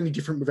to see if it's any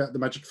different without the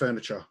magic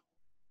furniture.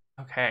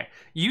 Okay.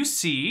 You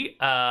see,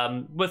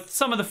 with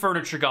some of the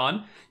furniture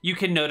gone, you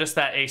can notice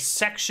that a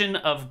section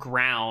of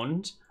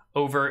ground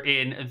over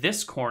in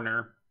this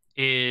corner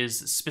is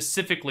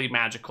specifically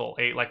magical.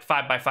 A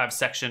 5x5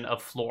 section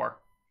of floor.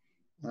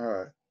 All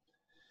right.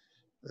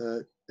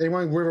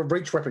 Anyone with a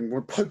reach weapon,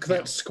 we'll poke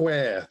that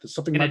square. There's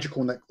something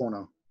magical in that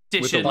corner.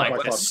 Addition, the like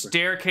 5x5 the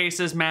staircase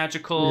is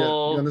magical.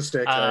 Yeah, on the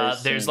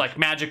staircase. There's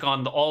magic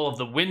on all of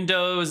the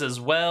windows as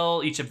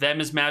well. Each of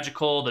them is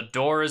magical. The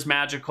door is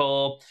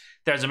magical.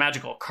 There's a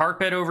magical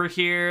carpet over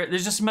here.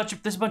 There's just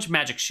there's a bunch of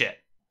magic shit.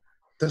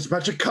 There's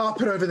magic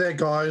carpet over there,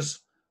 guys.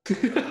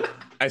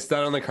 I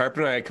stand on the carpet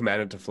and I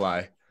command it to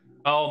fly.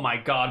 Oh my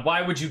god,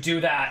 why would you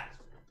do that?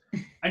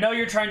 I know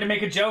you're trying to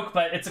make a joke,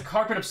 but it's a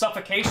carpet of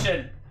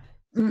suffocation.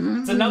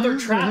 It's another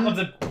trap of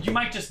the... You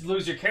might just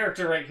lose your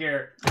character right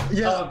here.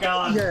 Yeah. Oh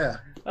god. Yeah.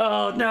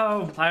 Oh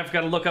no. I've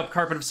got to look up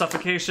carpet of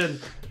suffocation.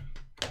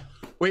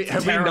 Wait,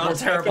 have Terrible, we not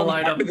terrible on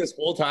the carpet item. this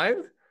whole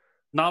time?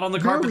 Not on the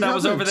No, carpet we that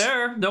was over haven't.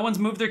 there. No one's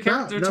moved their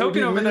character No,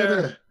 token we over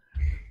didn't. there.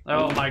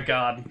 Oh my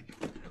god.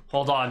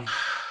 Hold on.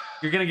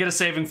 You're gonna get a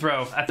saving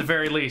throw at the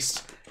very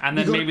least, and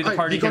then maybe the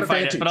party can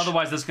fight it. But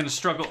otherwise, it's gonna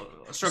struggle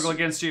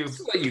against you. This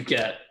is what you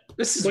get.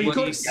 This is Well, what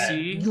you you got- get.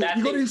 see? You got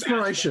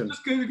inspiration.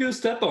 Just go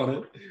step on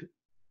it.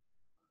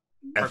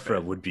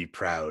 Ephra would be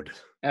proud.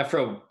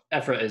 Ephra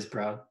is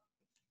proud.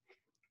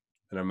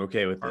 And I'm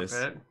okay with this.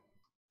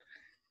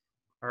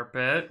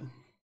 Carpet.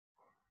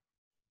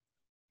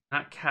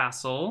 Not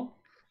castle.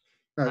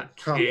 No, Not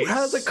can't- case.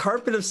 How's a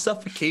carpet of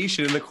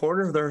suffocation in the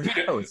corner of their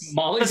house?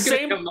 Molly's The gonna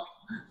same- come.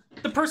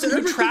 The person who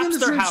Everything in traps this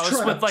their room's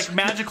house with trapped.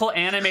 magical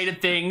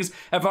animated things,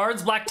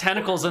 Avard's black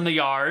tentacles in the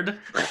yard,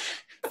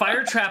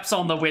 fire traps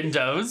on the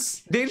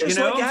windows. They just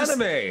You know, like just-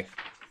 anime.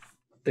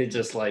 They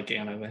just like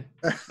anime.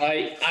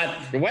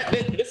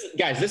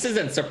 Guys, this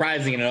isn't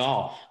surprising at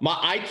all.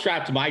 I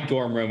trapped my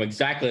dorm room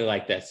exactly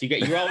like this. You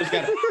always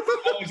got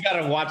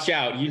to watch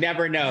out. You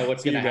never know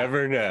what's You gonna happen.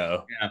 never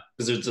know.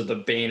 Wizards are the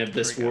bane of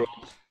this There we world.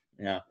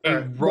 Yeah.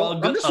 A Well,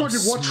 rug I'm just of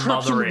wondering what traps on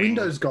the smothering.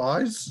 windows,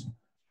 guys.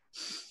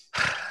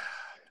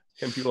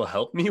 Can people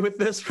help me with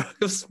this? Rug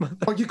of smother?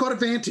 Oh, you got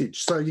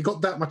advantage, so you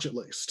got that much at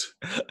least.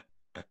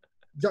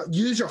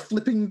 Use your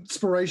flipping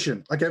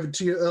inspiration. I gave it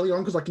to you early on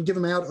because I can give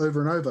them out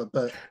over and over,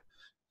 but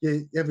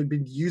you haven't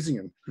been using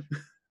them.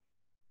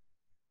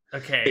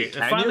 Okay, Hey, the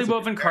can finely you-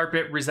 woven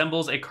carpet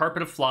resembles a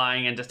carpet of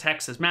flying and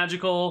detects as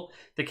magical.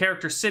 The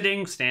character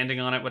sitting, standing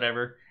on it,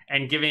 whatever,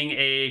 and giving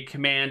a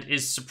command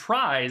is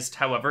surprised,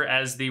 however,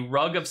 as the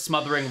rug of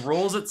smothering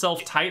rolls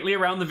itself tightly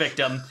around the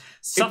victim,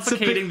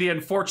 suffocating the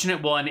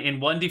unfortunate one in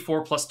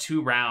 1d4 plus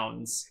 2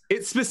 rounds.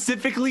 It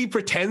specifically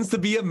pretends to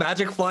be a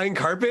magic flying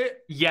carpet?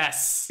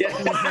 Yes.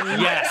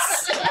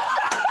 Yes.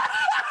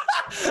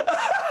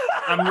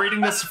 I'm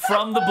reading this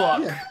from the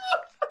book. Yeah.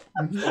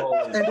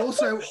 And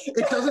also,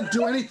 it doesn't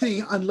do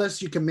anything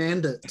unless you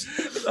command it.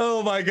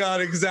 Oh my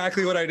god,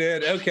 exactly what I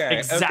did. Okay.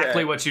 Exactly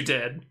okay. what you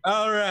did.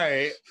 All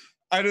right.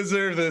 I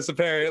deserve this,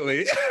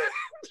 apparently.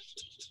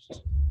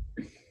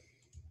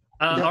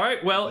 All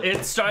right, well,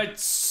 it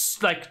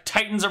starts, like,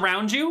 tightens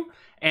around you,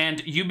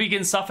 and you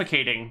begin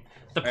suffocating.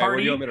 The All right, what do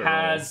party you want me to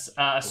has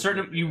a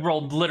certain... You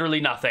rolled literally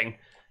nothing.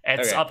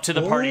 It's Okay. up to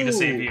the party to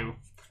save Ooh. you.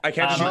 I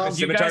can't just use the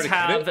You scimitar guys to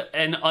cut have it?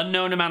 an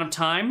unknown amount of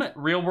time,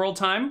 real-world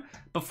time,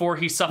 before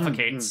he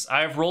suffocates.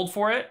 I have rolled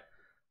for it.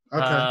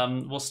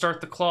 Okay. We'll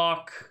start the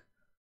clock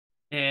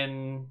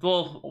in...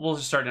 We'll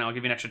just start now. I'll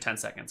give you an extra 10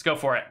 seconds. Go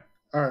for it.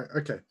 All right.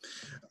 Okay.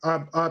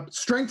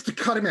 Strength to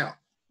cut him out.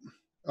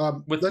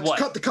 With let's what?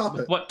 cut the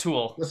carpet. With what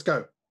tool? Let's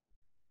go.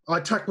 I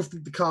attack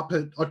with the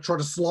carpet. I try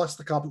to slice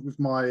the carpet with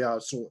my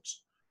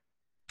swords.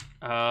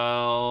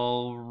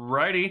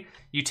 Alrighty.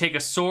 You take a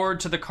sword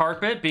to the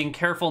carpet, being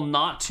careful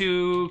not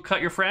to cut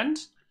your friend.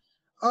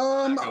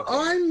 I'm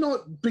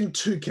not being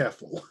too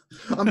careful.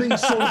 I'm being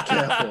sort of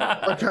careful.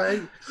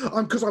 Okay.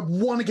 Because I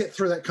want to get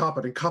through that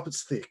carpet, and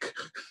carpet's thick.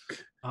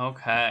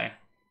 Okay.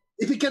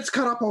 If it gets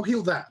cut up, I'll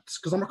heal that,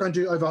 because I'm not going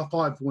to do over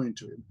 5 wound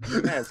to him.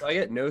 Man, so I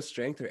get no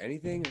strength or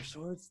anything or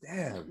swords?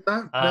 Damn.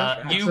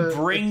 No, You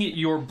bring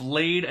your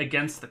blade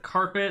against the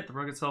carpet. The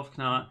rug itself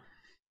cannot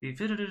be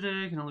fitted.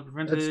 Can only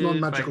prevent It's it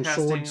non-magical by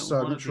casting sword, so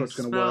I'm one not of sure these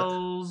it's gonna work.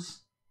 spells.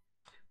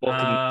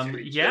 Welcome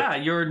to Yeah,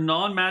 your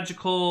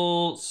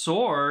non-magical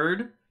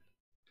sword.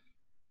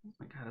 Oh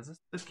my god,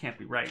 this can't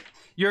be right.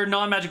 Your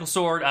non-magical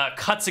sword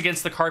cuts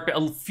against the carpet.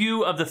 A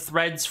few of the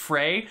threads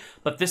fray,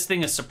 but this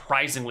thing is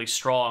surprisingly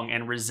strong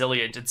and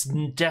resilient. It's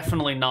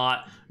definitely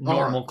not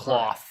normal Alright,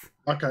 cloth.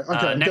 Okay.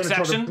 I'm Next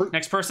gonna try to action.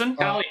 Next person.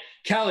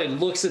 Callie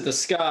looks at the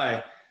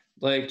sky,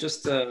 like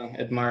just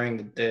admiring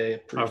the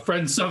day. Our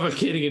friend's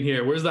suffocating in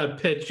here. Where's that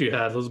pitch you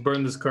had? Let's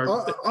burn this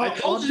carpet. I I'm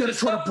told you going to to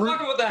try stop to brute.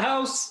 fucking with the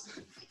house.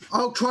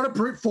 I'll try to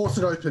brute force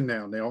it open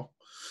now, Neal.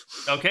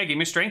 Okay, give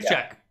me a strength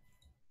check.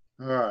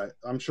 All right.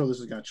 I'm sure this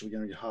is actually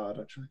going to be hard,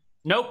 actually.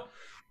 Nope.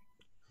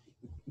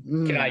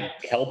 Can I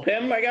help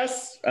him, I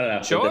guess? I don't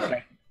know. Sure.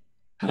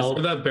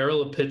 Is that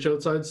barrel of pitch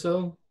outside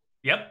still?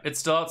 Yep, it's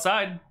still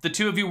outside. The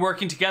two of you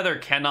working together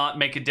cannot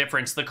make a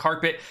difference. The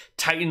carpet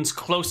tightens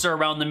closer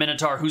around the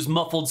Minotaur, whose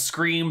muffled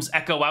screams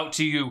echo out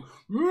to you.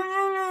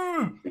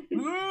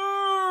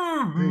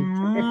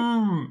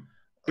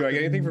 Do I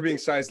get anything for being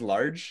sized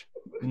large?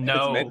 It's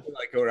No. meant to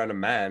like go around a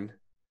man.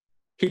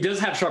 He does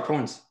have sharp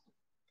horns.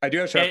 I do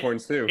have sharp It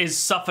horns too. is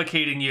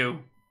suffocating you.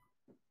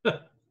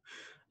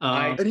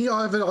 Any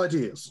other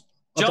ideas?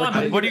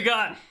 John, what do you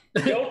got?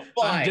 Don't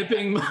fly. I'm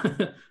dipping.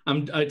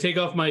 I take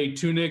off my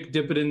tunic,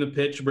 dip it in the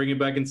pitch, bring it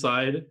back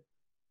inside,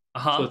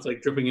 so it's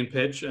like dripping in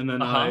pitch, and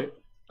then I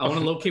want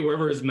to locate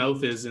wherever his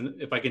mouth is,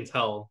 and if I can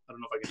tell. I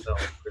don't know if I can tell.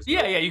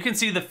 Yeah, you can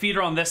see the feet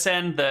are on this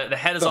end, the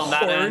head is on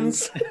that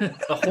horns. end.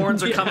 The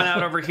horns are coming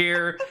out over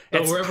here.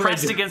 It's wherever I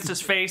pressed do- against his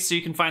face, so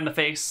you can find the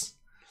face.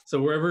 So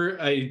wherever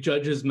I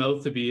judge his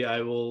mouth to be, I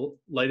will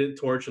light a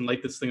torch and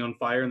light this thing on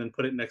fire, and then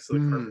put it next to the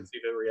carpet, see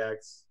if it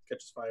reacts,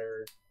 catches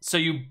fire. So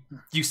you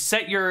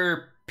set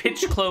your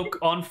pitch cloak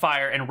on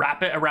fire and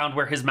wrap it around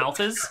where his mouth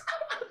is.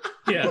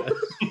 Yeah.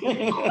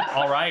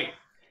 All right.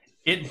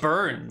 It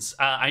burns.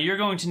 You're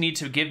going to need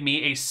to give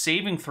me a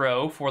saving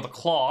throw for the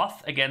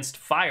cloth against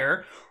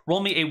fire. Roll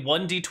me a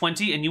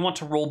 1d20, and you want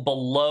to roll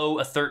below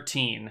a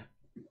 13.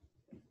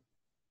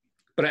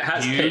 But it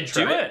has You pitch,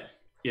 do right? it.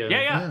 Yeah.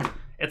 Yeah.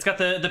 It's got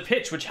the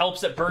pitch, which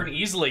helps it burn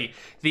easily.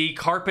 The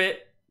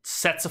carpet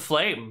sets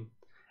aflame.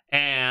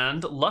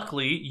 And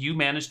luckily, you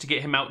managed to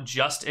get him out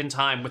just in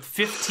time with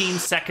 15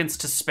 seconds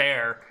to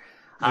spare.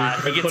 He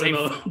gets Put him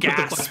a out- put the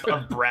gasp fire-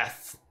 of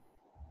breath.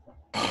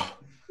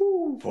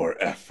 Poor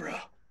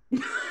Ephra.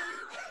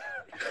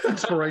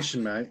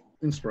 Inspiration, mate.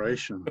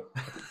 Inspiration.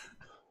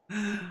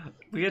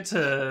 We get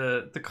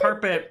to the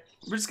carpet.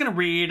 We're just going to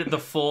read the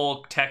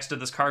full text of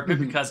this carpet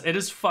because it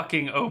is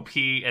fucking OP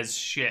as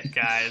shit,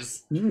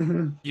 guys.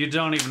 You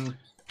don't even...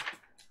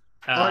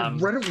 I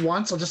read it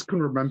once. I just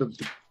couldn't remember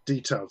the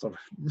details of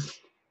it.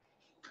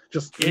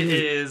 It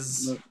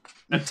is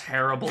a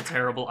terrible,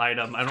 terrible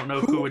item. I don't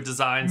know who would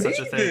design such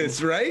a Made thing.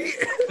 this, right?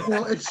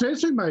 Well, it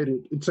says who made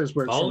it. It says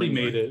where it's Ollie from,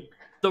 made it.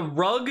 The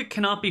rug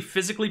cannot be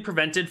physically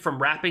prevented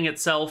from wrapping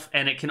itself,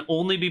 and it can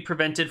only be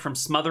prevented from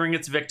smothering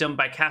its victim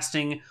by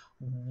casting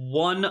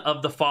one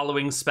of the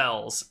following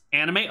spells: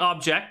 Animate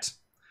Object,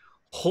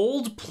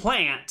 Hold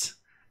Plant,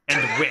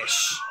 and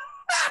Wish.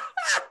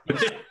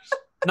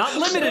 Not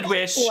Limited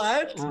Wish,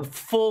 What?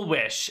 Full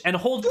Wish. And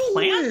Hold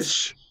Plant?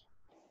 Wish.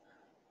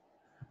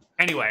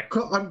 Anyway,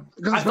 I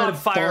I thought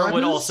fire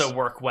would also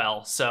work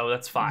well, so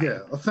that's fine. Yeah,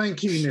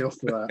 thank you, Neal,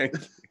 for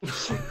that.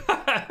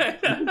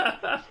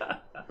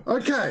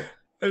 Okay.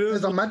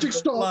 There's a magic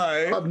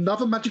spot,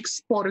 another magic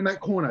spot in that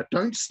corner.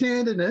 Don't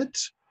stand in it.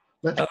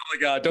 Let's Oh my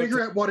god! Don't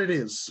figure out what it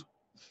is.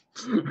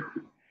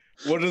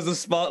 What does the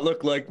spot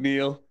look like,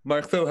 Neal?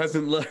 Marc though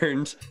hasn't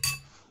learned.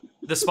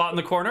 The spot in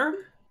the corner?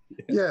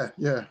 Yeah.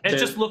 It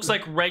just looks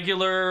like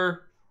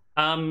regular,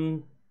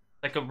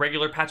 like a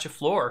regular patch of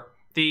floor.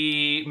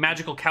 The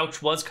magical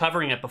couch was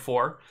covering it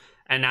before,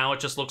 and now it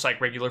just looks like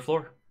regular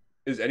floor.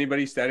 Is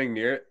anybody standing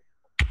near it?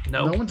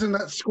 No. No one's in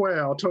that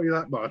square, I'll tell you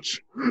that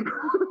much.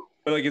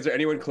 But like, is there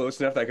anyone close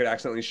enough that I could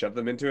accidentally shove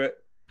them into it?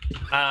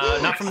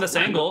 Not from this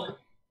angle.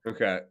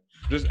 Okay.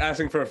 Just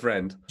asking for a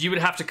friend. You would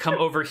have to come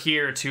over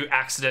here to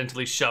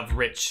accidentally shove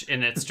Rich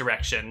in its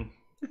direction.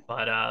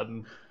 But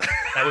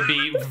that would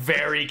be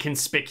very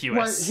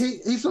conspicuous.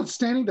 Wait, he's not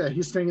standing there.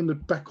 He's standing in the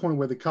back corner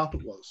where the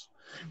carpet was.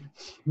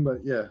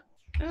 But yeah.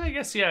 I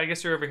guess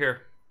you're over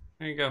here.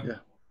 There you go.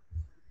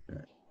 Yeah.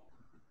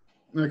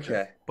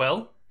 Okay.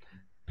 Well,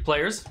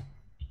 players.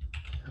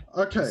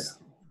 Okay.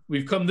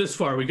 We've come this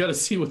far. We got to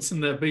see what's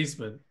in that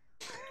basement.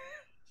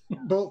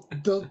 Well,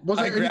 was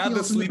I there grab anything the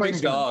else in the sleeping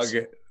basement? dog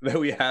that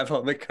we have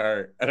on the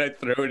cart and I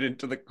throw it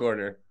into the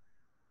corner.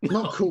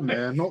 Not cool,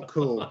 man. Not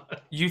cool.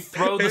 You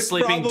throw the It's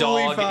sleeping probably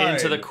dog fine.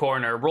 into the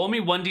corner. Roll me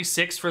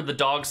 1d6 for the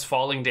dog's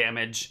falling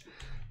damage.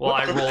 While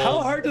I roll. How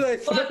hard did I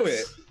throw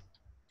it?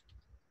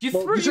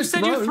 Well, You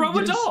said you throw a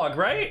you just- dog,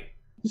 right?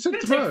 You said You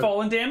didn't throw. take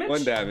fallen damage.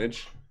 1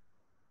 damage.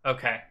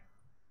 Okay.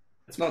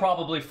 It's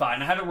probably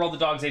fine. I haven't rolled the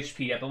dog's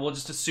HP yet, but we'll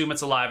just assume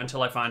it's alive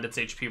until I find its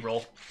HP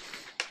roll.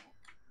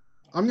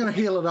 I'm going to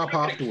heal it up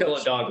afterwards. Kill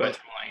a dog by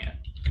throwing it.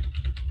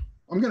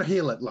 I'm going to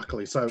heal it,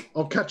 luckily, so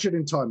I'll catch it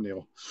in time,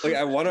 Neal. Like,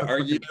 I want to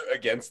argue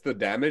against the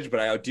damage, but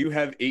I do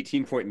have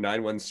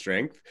 18.91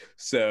 strength,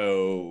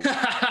 so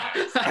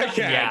I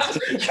can't.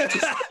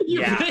 You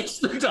Yeah. pitch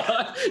the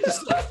dog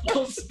just like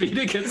full speed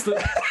against the.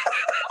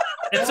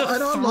 It's a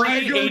And I'm 3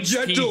 like, Go HP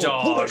gentle,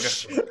 dog.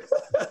 push.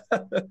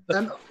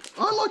 And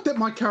I like that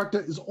my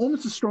character is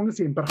almost as strong as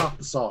him, but half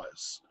the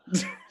size.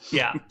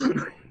 Yeah.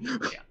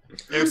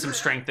 There's some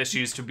strength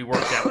issues to be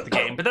worked out with the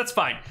game, but that's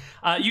fine.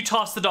 You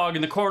toss the dog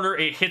in the corner.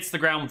 It hits the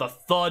ground with a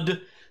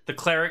thud. The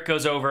cleric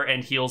goes over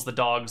and heals the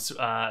dog's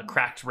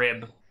cracked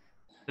rib.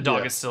 The dog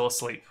Yeah. is still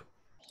asleep.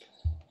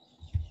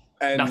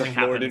 And Nothing the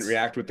floor happens. didn't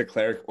react with the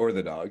clerk or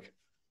the dog.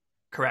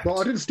 Correct. Well,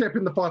 I didn't step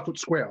in the 5-foot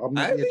square. I'm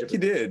I on the edge think of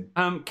you it.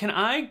 did. Can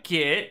I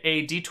get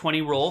a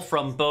d20 roll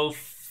from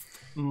both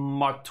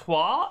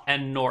Martois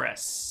and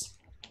Norris?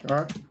 All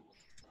right.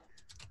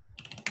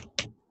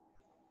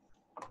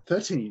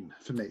 13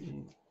 for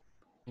me.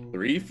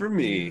 3 for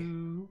me.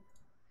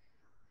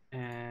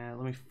 And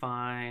let me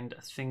find a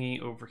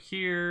thingy over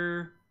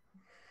here.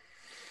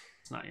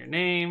 It's not your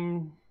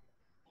name.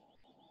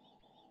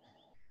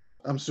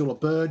 I'm still a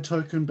bird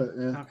token, but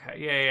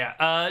Okay,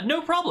 yeah.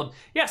 No problem.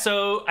 Yeah,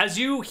 so as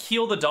you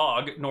heal the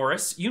dog,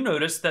 Norris, you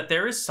notice that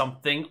there is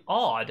something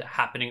odd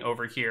happening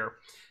over here.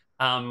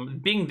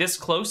 Being this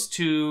close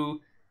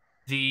to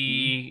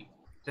the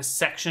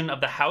section of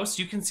the house,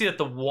 you can see that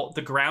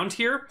the ground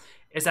here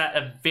is at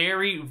a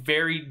very,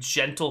 very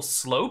gentle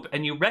slope,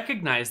 and you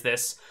recognize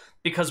this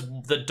because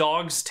the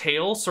dog's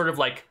tail sort of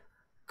like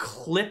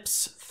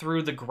clips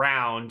through the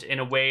ground in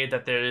a way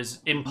that is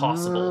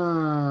impossible.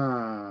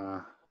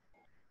 Ah,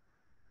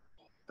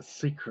 a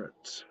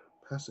secret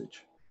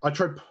passage. I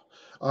try.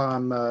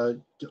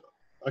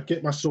 I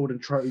get my sword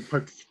and try to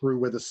poke through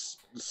where the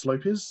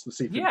slope is. To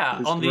see if Yeah,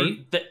 it is on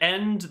through. the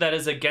end that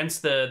is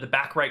against the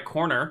back right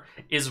corner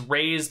is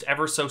raised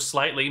ever so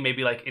slightly,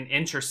 maybe like an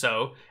inch or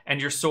so,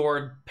 and your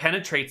sword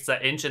penetrates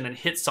that inch and then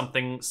hits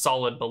something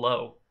solid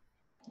below.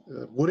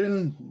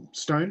 Wooden,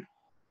 stone,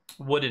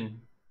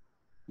 Wooden.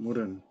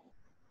 wooden.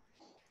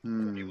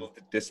 People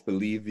to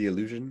disbelieve the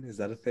illusion. Is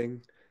that a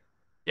thing?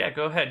 Yeah,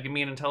 go ahead. Give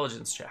me an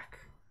intelligence check.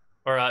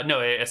 Or,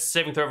 no, a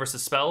saving throw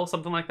versus spell,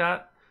 something like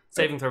that.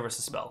 Saving throw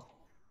versus spell.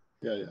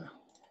 Yeah.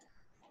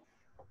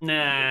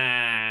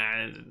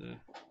 Nah.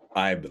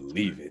 I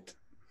believe it.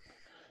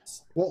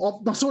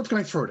 Well, my sword's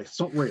going through it. It's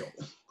not real.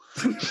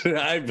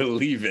 I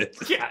believe it.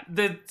 Yeah,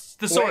 the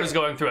sword Wait. is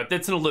going through it.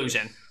 It's an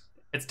illusion.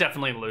 It's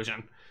definitely an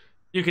illusion.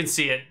 You can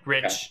see it,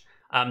 Rich.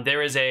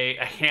 There is a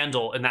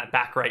handle in that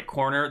back right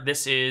corner.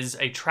 This is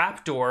a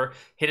trapdoor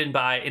hidden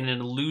by an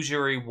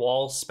illusory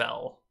wall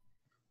spell.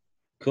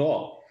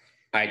 Cool.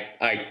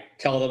 I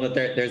tell them that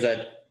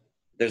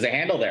there's a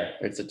handle there.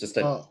 It's just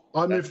a.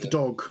 I moved the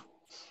dog.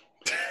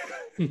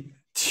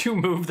 To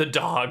move the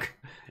dog.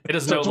 It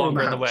is So no it's on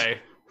longer the in the house. way.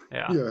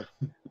 Yeah.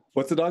 Yeah.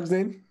 What's the dog's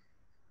name?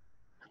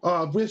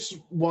 Which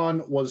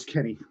one was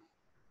Kenny?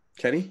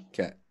 Kenny?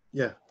 Cat.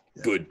 Yeah.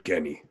 Good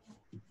Kenny.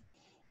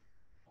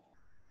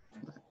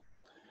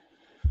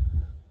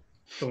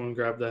 Someone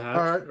grab the hatch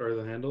All right. or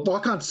the handle. Well,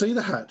 I can't see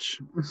the hatch.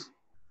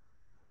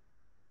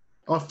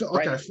 I feel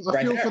Right for the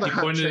there. hatch.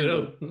 Pointed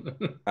handle.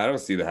 it out. I don't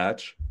see the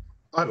hatch.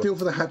 I feel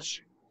for the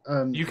hatch.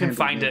 You can handle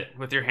find there. it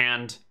with your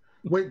hand.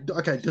 Wait,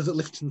 okay, does it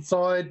lift to the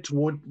side?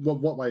 Toward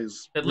what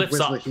ways? It lifts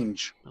Where's up. the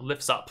hinge? It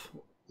lifts up.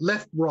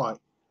 Left, right.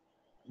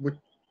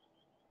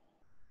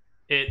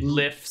 It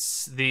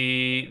lifts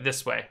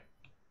this way.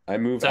 I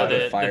move So out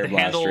the of fire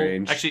blast handle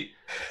range. actually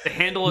The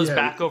handle is Yeah.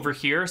 back over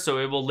here, so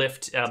it will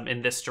lift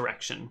in this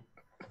direction.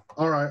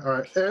 All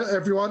right.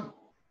 Everyone,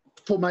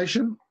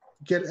 formation.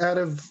 Get out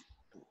of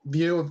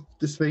view of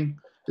this thing.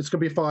 It's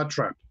gonna be a fire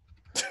trap.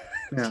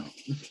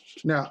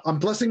 Now I'm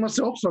blessing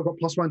myself, so I've got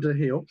 +1 to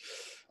heal.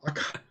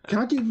 Can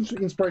I give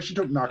inspiration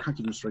to? No, I can't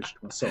give inspiration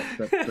to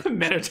myself.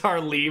 Minotaur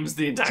leaves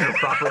the entire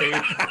property.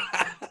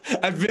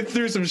 I've been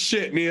through some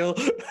shit, Neal.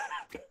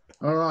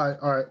 All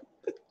right.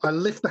 I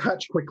lift the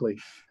hatch quickly.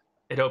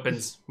 It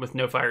opens with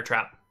no fire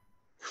trap.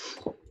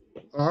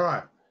 All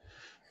right.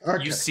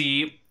 Okay. You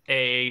see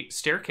a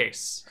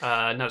staircase,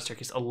 not a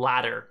staircase, a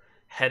ladder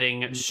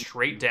heading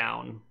straight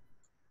down.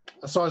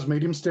 A size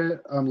medium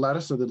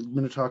ladder, so the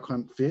Minotaur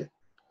can't fit.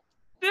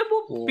 It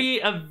will be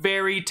a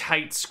very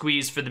tight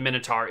squeeze for the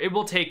Minotaur. It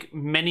will take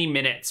many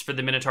minutes for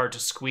the Minotaur to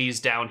squeeze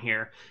down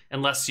here,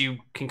 unless you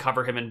can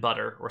cover him in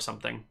butter or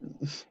something.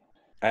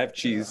 I have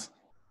cheese.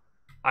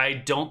 I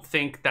don't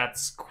think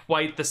that's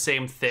quite the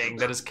same thing.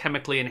 That is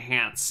chemically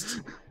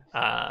enhanced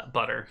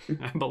butter,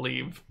 I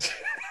believe.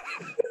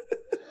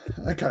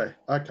 Okay.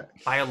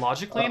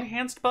 Biologically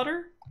enhanced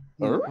butter?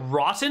 Huh?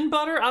 Rotten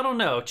butter? I don't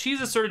know.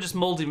 Cheese is sort of just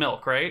moldy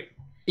milk, right?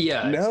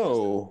 Yeah.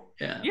 No.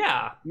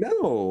 Yeah.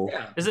 No.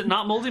 Yeah. Is it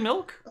not moldy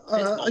milk?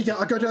 Yeah,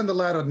 I go down the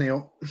ladder,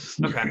 Neal.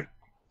 Okay.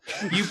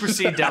 You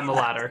proceed down the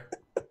ladder.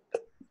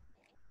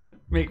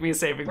 Make me a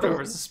saving throw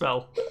versus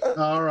spell.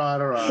 All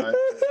right.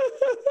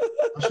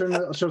 I should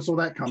have saw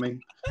that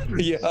coming.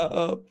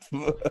 Yeah.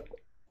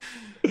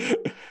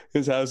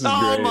 His house is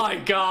Oh great. my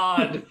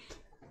god.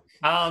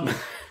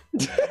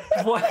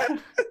 What?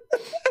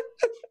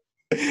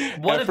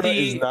 One of Ephra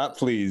the is not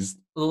pleased.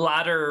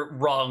 ladder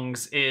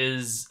rungs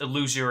is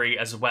illusory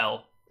as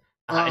well.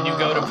 And you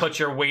go to put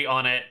your weight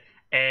on it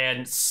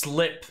and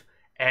slip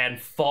and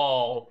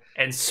fall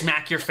and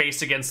smack your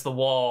face against the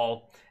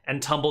wall and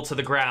tumble to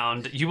the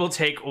ground. You will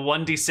take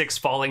 1d6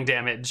 falling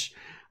damage.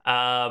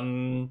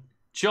 John,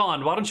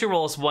 why don't you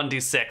roll us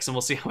 1d6 and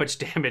we'll see how much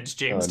damage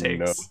James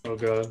takes. Oh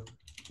god.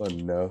 Oh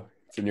no.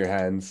 It's in your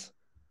hands.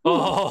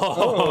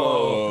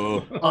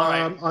 Oh. All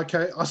right.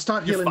 Okay, I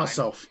start You're healing fine.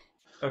 myself.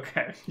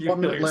 Okay. You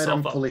 1 heal minute later, I'm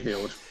yourself up. fully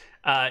healed.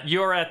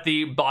 You're at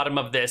the bottom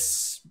of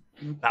this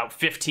about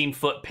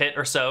 15-foot pit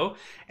or so,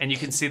 and you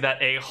can see that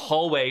a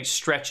hallway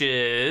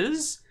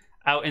stretches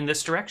out in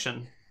this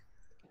direction.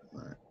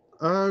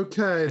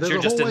 Okay, But there's you're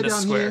a just in hallway this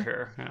down square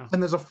here, here.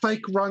 and there's a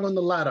fake rung on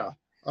the ladder.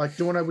 Do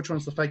you want to know which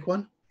one's the fake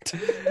one?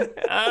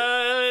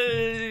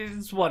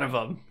 It's one of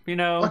them, you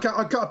know. Okay,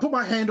 I put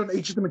my hand on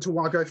each of them until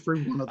I go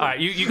through one of them. All right,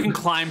 you can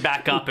climb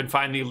back up and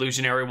find the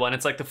illusionary one.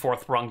 It's like the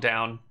 4th rung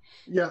down.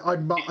 Yeah, I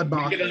mark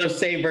Make it. another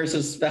save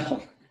versus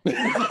spell. I'm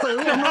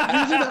not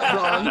using that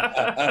rung.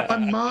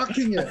 I'm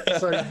marking it.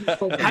 So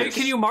How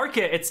can you mark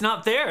it? It's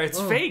not there. It's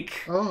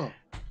fake. Oh.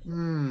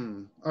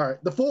 All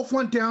right, the 4th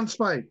one down's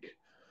fake.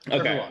 Okay.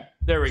 Everyone.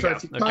 There we So go.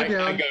 if you Okay. go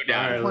down, I go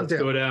down. All right, One let's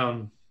down. go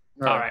down.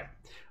 All right.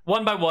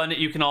 One by one,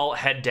 you can all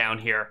head down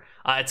here.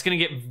 It's going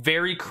to get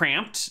very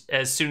cramped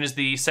as soon as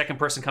the second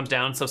person comes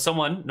down. So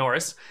someone,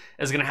 Norris,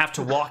 is going to have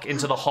to walk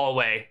into the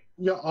hallway.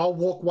 Yeah, I'll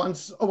walk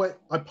once. Oh wait,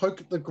 I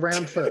poke the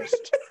ground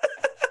first.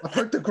 I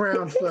poke the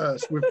ground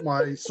first with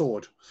my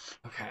sword.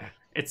 Okay.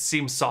 It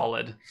seems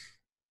solid.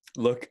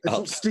 Look It's up.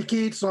 not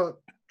sticky. It's not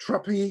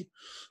trappy.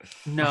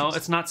 No,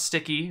 it's not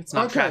sticky. It's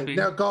not Okay, trappy.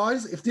 now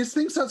guys, if this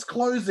thing starts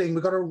closing,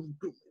 we've got to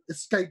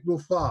escape real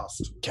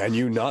fast. Can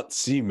you not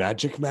see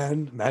Magic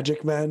Man?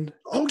 Magic Man?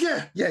 Oh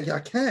yeah, I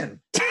can.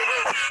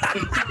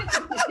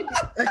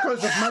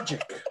 Echoes of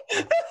magic.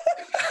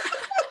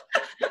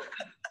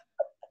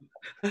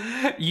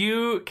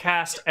 You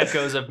cast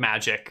Echoes of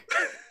Magic.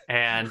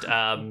 And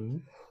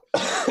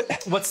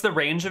what's the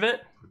range of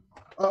it?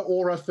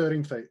 Aura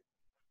 13 feet.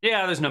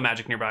 Yeah, there's no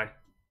magic nearby.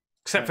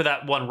 Except for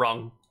that one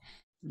rung.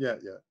 Yeah.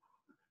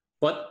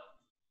 What?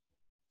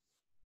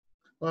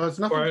 Well, it's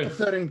nothing Alright.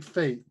 for 13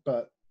 feet,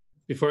 but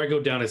Before I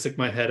go down, I stick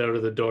my head out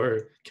of the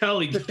door.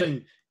 Callie,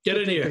 15. get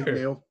in 15 feet, here.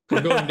 Neal.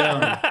 We're going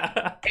down.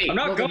 Hey, I'm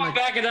not well, going then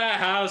back into that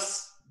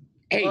house.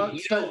 hey, Uh, you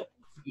so- know,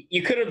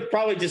 you could have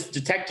probably just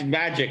detected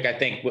magic, I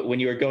think, when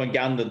you were going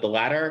down the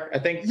ladder, I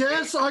think.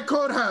 Yes, I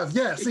could have.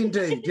 Yes,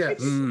 indeed. Yes.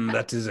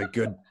 That is a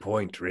good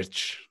point,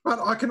 Rich. But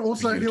I can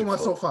also heal Beautiful.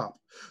 myself up.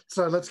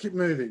 So let's keep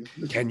moving.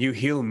 Can you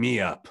heal me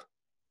up?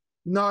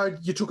 No,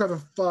 you took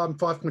over 5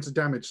 points of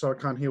damage, so I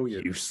can't heal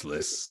you.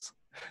 Useless.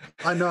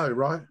 I know,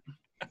 right?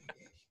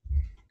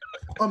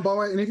 By the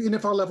way, and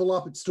if I level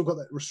up, it's still got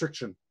that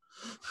restriction.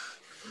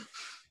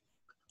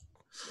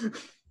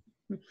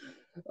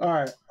 All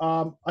right.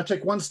 I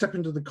take 1 step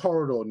into the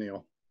corridor,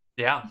 Neal.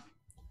 Yeah.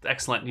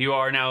 Excellent. You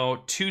are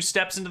now 2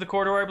 steps into the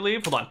corridor, I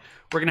believe. Hold on.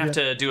 We're going to have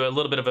to do a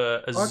little bit of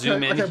a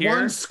zoom in here.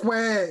 1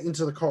 square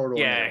into the corridor.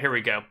 Yeah, Neal. here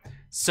we go.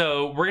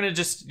 So we're gonna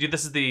just do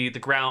this is the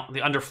ground, the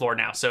underfloor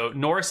now. So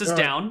Norris is All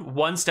right. down,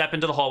 1 step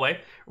into the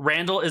hallway.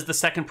 Randall is the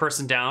second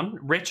person down.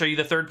 Rich, are you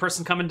the third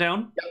person coming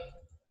down? Yep.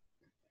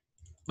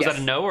 Was Yes.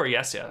 that a no or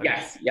yes? Yeah.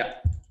 Yes,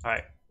 yep. All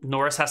right.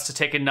 Norris has to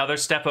take another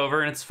step over,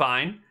 and it's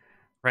fine.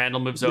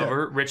 Randall moves Yeah.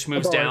 over. Rich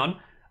moves Bye-bye.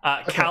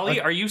 down. Callie,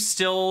 are you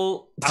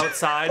still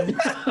outside?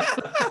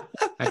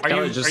 Are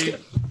you?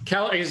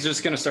 Cal is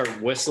just gonna start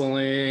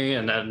whistling,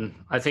 and then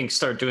I think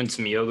start doing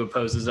some yoga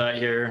poses out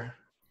here.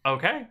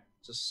 Okay.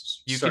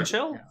 Just You can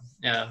chill.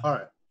 Yeah. All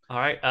right. All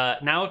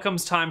right. Now it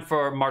comes time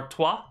for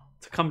Martois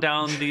to come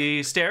down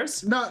the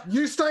stairs. No,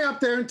 you stay up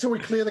there until we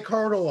clear the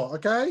corridor,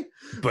 okay?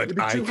 But It'd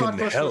be I too hard can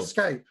for us to help.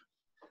 escape.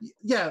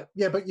 Yeah,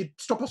 but you'd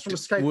stop us from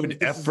escaping. Would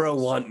Ephra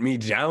want me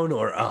down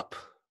or up?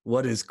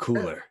 What is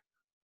cooler?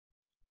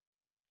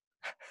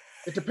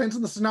 It depends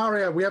on the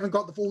scenario. We haven't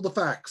got all the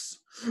facts.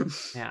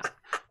 Yeah.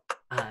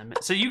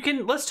 So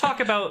let's talk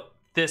about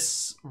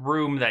this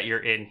room that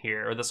you're in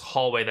here, or this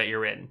hallway that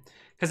you're in,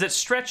 because it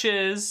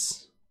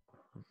stretches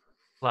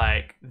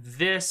like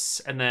this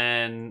and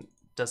then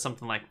does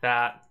something like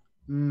that.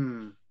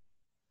 All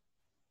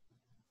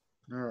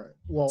right.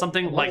 Well,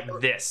 Something like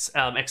this,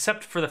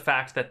 except for the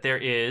fact that there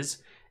is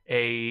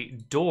a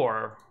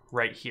door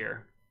right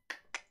here.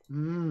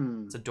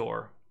 It's a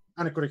door.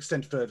 And it could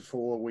extend further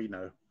for all we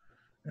know.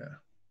 Yeah.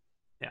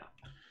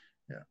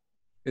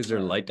 Is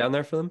there light down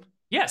there for them?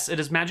 Yes, it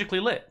is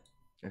magically lit.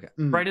 Okay.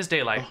 Bright as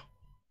daylight.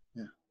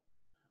 Yeah.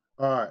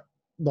 All right.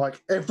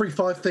 Like every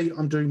 5 feet,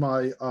 I'm doing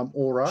my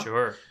aura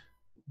Sure.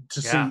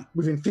 to see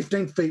within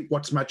 15 feet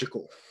what's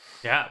magical.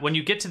 Yeah. When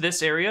you get to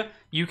this area,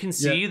 you can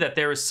see that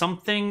there is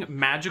something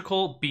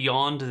magical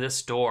beyond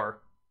this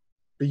door.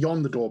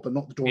 Beyond the door, but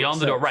not the door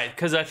Beyond the door, itself. right.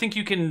 Because I think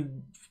you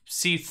can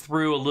see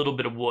through a little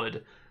bit of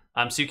wood.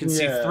 So you can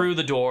see through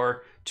the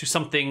door to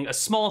a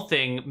small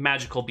thing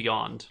magical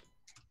beyond.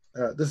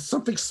 There's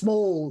something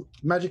small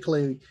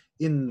magically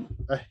in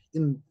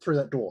through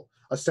that door.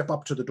 I step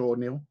up to the door,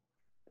 Neal.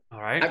 All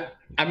right.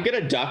 I'm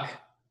gonna duck,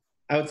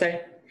 I would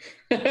say.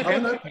 I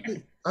haven't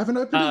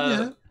opened it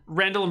yet.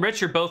 Randall and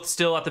Rich are both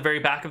still at the very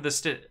back of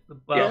the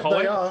Yeah,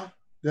 hallway. they are.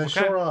 They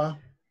sure are.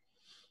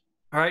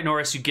 All right,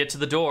 Norris, you get to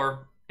the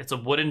door. It's a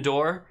wooden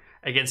door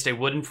against a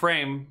wooden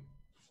frame.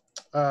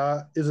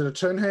 Is it a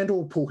turn handle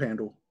or pull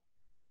handle?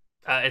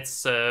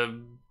 It's what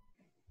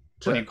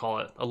do you call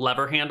it? A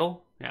lever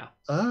handle? Yeah.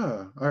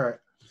 Ah, all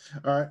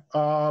right.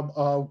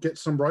 I'll get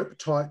some rope,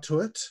 tie it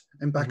to it,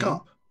 and back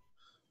up.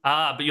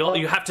 But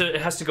you have to.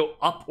 It has to go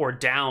up or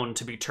down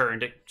to be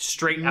turned. It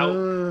straight out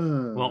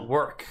won't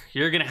work.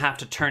 You're gonna have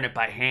to turn it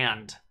by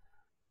hand.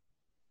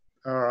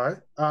 All right.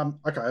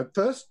 Okay.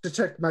 First,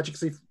 detect magic.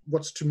 See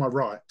what's to my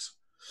right.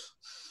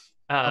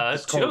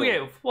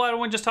 Okay. Why don't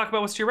we just talk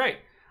about what's to your right?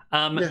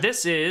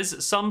 This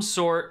is some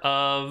sort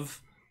of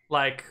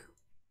like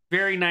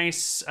very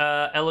nice,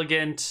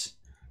 elegant,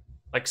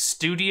 like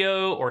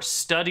studio or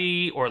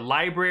study or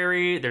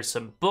library. There's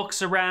some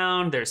books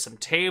around. There's some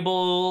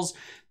tables.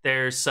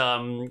 There's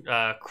some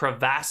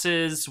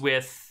crevasses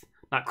with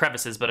not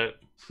crevices, but a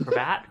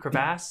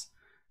crevasse.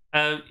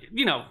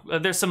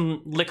 There's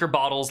some liquor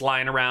bottles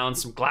lying around,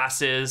 some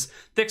glasses.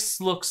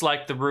 This looks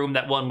like the room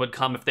that one would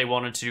come if they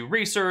wanted to do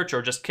research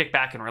or just kick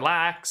back and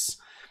relax.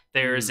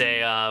 There's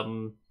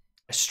a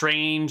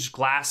strange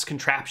glass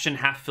contraption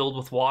half filled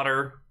with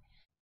water.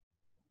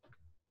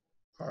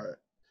 All right.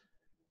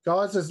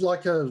 Guys, there's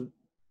like a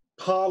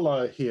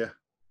parlor here.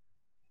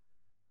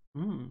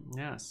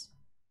 Yes.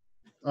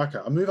 Okay,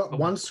 I move up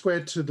 1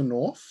 square to the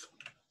north.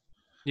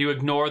 You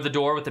ignore the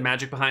door with the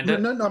magic behind it?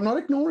 No, I'm not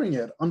ignoring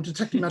it. I'm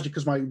detecting magic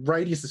because my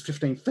radius is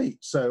 15 feet,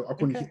 so I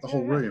couldn't hit the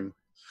whole room.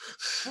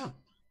 Oh.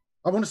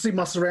 I want to see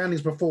my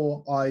surroundings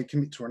before I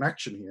commit to an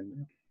action here.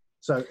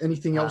 So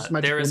anything else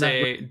magical? There is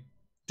a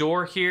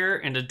door here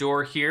and a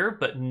door here,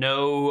 but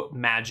no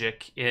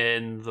magic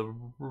in the...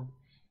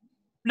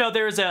 No,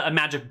 there is a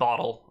magic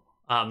bottle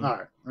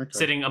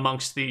sitting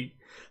amongst the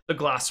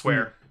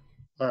glassware.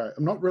 All right,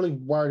 I'm not really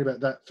worried about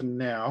that for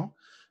now.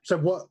 So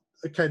what...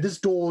 Okay, this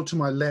door to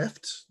my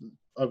left,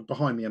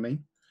 behind me, I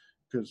mean,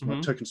 because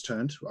my token's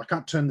turned. I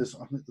can't turn this.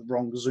 I'm at the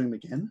wrong zoom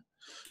again.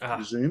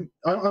 Zoom.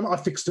 I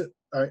fixed it.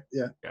 All right,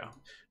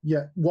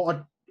 yeah.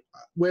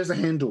 Where's the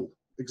handle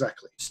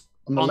exactly?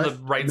 On the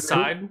right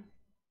side.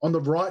 On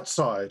the right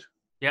side.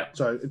 Yep.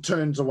 So it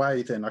turns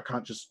away. Then I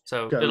can't just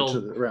go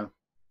to the around.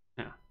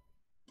 Yeah.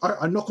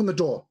 I knock on the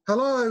door.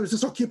 Hello, is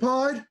this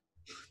occupied?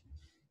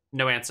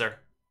 No answer.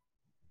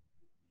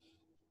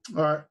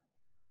 All right.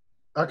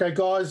 Okay,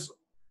 guys.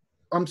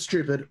 I'm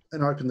stupid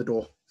and open the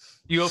door.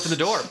 You open the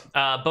door.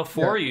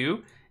 Before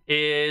you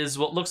is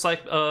what looks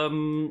like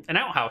an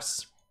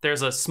outhouse.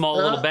 There's a small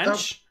little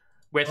bench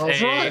with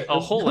a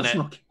hole in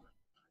it.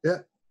 Yeah,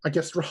 I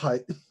guessed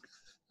right.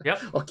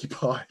 Yep.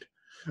 Occupied.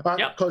 All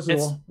right, close the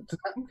door.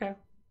 Okay.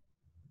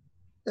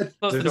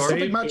 There's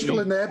something magical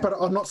in there, but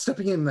I'm not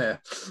stepping in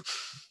there.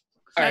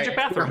 Magic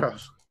bathroom.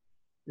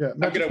 Yeah,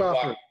 magic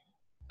bathroom.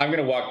 I'm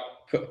going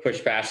to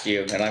push past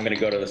you, and I'm going to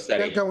go to the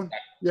study. Yeah, go on.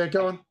 Yeah,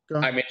 go on.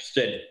 I'm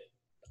interested.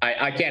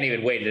 I can't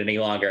even wait any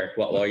longer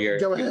while you're...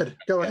 Go ahead.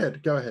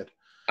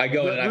 I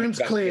go in and I'm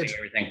cleared.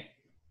 Everything.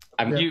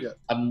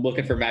 I'm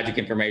looking for magic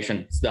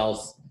information,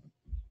 spells.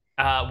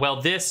 Well,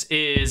 this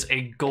is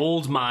a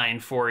gold mine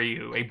for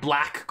you, a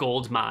black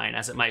gold mine,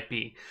 as it might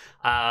be.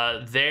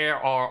 There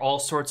are all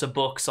sorts of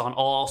books on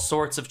all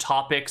sorts of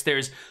topics.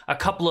 There's a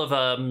couple of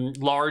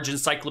large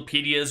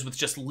encyclopedias with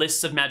just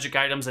lists of magic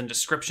items and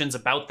descriptions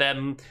about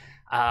them.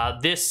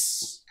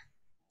 This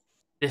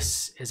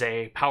This is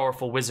a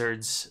powerful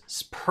wizard's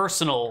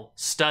personal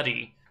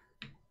study.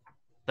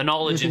 The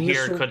knowledge in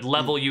here could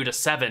level you to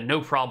 7, no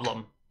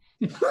problem.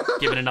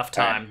 Given enough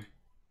time.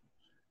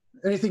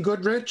 Anything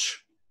good,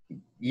 Rich?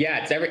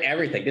 Yeah, it's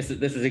everything. This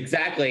is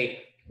exactly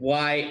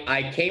why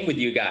I came with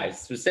you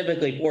guys,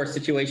 specifically for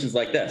situations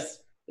like this.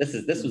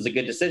 This was a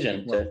good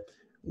decision.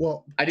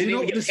 Well, I didn't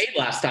even get paid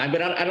last time,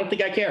 but I don't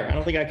think I care. I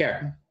don't think I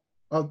care.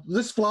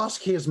 This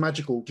flask here is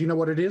magical. Do you know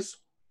what it is?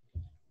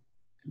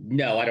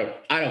 No, I don't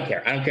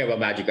care. I don't care about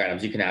magic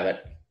items. You can have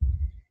it.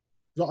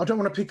 No, I don't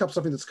want to pick up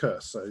something that's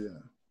cursed. So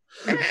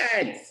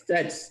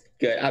That's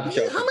good. I'm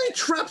sure. How many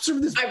traps are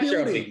in this building? I'm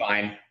sure it'll be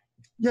fine.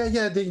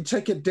 Yeah. Then you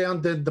take it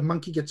down. Then the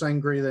monkey gets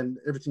angry. Then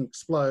everything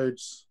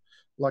explodes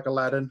like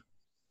Aladdin.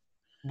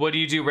 What do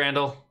you do,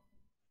 Randall?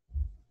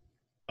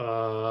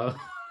 I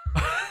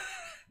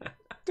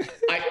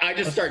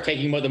just start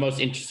taking one of the most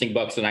interesting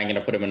books, and I'm going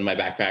to put them in my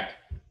backpack.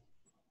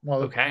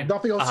 Well, okay.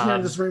 Nothing else here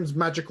in this room is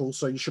magical,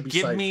 so you should be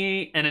safe. Give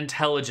me an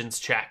intelligence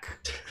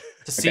check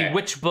to see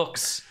which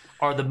books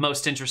are the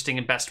most interesting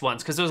and best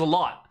ones, because there's a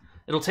lot.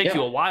 It'll take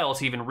you a while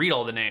to even read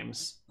all the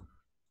names.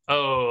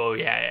 Oh,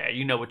 yeah,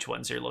 you know which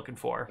ones you're looking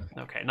for.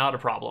 Okay, not a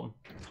problem.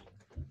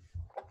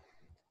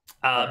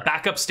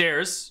 Back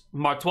upstairs,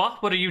 Martois,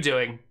 what are you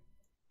doing?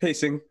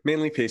 Pacing,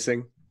 mainly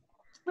pacing.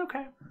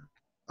 Okay.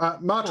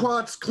 Martois,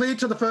 it's clear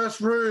to the first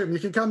room. You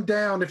can come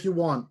down if you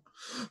want.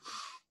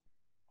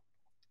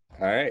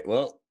 All right,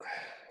 well,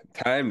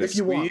 time to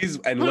squeeze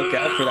and look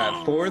out for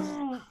that fourth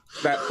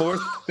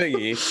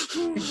thingy.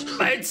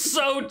 It's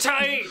so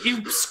tight.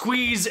 You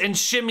squeeze and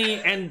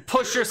shimmy and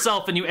push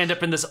yourself, and you end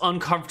up in this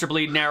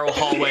uncomfortably narrow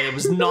hallway. It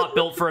was not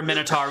built for a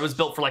minotaur. It was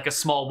built for like a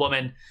small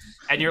woman,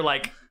 and you're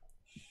like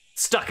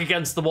stuck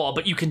against the wall,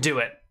 but you can do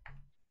it.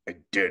 I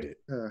did it.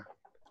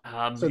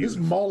 So this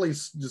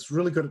Molly's just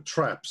really good at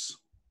traps.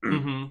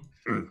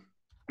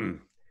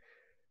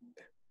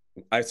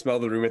 I smell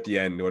the room at the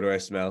end. What do I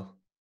smell?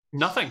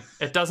 Nothing.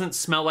 It doesn't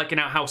smell like an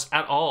outhouse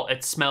at all.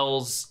 It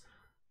smells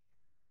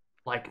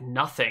like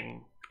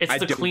nothing. It's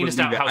the cleanest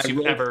outhouse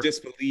you've ever.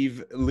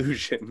 Disbelieve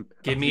illusion.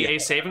 Give me a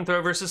saving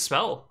throw versus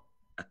spell.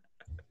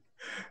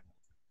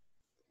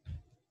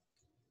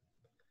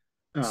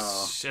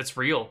 It's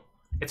real.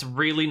 It's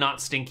really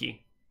not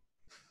stinky.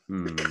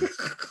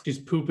 She's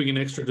pooping in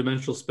extra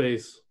dimensional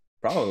space.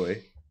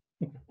 Probably.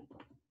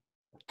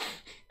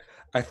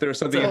 I throw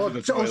something into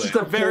the toilet. It's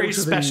a very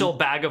special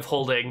bag of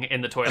holding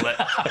in the toilet.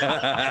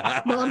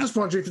 No, I'm just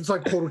wondering if it's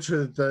like portal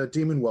to the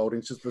demon world and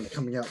it's just been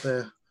coming out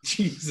there.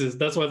 Jesus,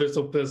 that's why they're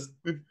so pissed.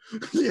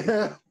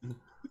 Yeah.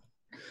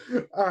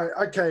 All right,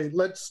 okay,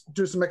 let's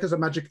do some echoes of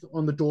magic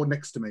on the door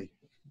next to me.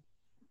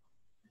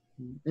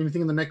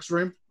 Anything in the next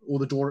room or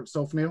the door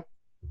itself, Neal?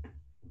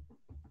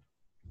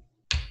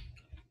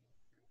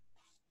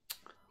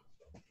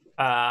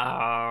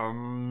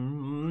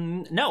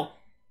 No.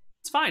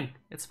 It's fine.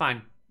 It's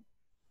fine.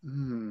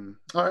 All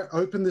right,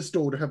 open this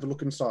door to have a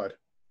look inside.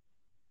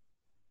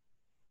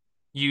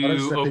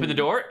 You open the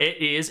door. It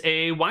is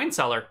a wine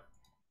cellar.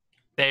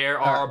 There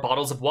are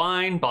bottles of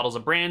wine, bottles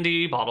of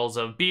brandy, bottles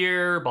of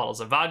beer, bottles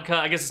of vodka.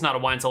 I guess it's not a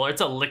wine cellar. It's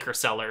a liquor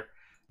cellar.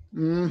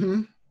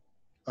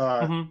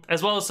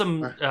 As well as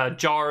some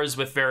jars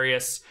with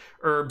various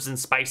herbs and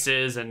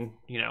spices and,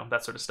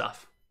 that sort of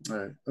stuff. All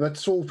right.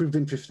 That's all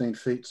within 15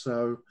 feet,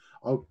 so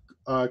I'll...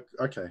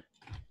 okay.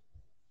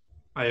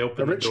 I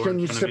open the Rich, door. can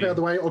you step out of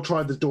the way? I'll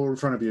try the door in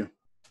front of you.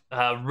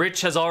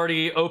 Rich has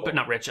already opened...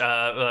 Not Rich.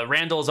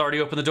 Randall has already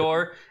opened the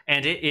door,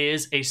 and it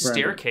is a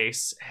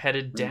staircase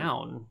headed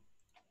down.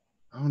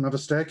 Oh, another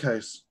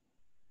staircase.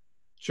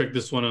 Check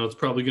this one out. It's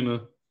probably going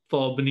to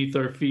fall beneath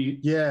our feet.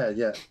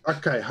 Yeah.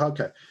 Okay.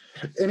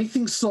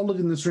 Anything solid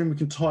in this room we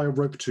can tie a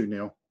rope to,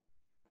 Neal?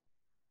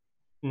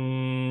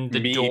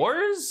 The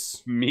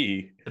doors?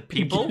 Me. The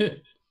people?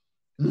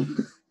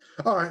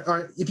 All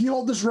right. If you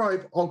hold this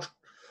rope,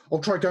 I'll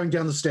try going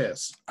down the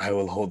stairs. I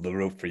will hold the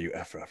rope for you,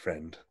 Ephra,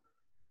 friend.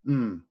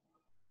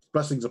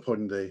 Blessings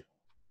upon thee.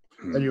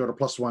 And you got a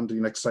 +1 to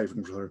your next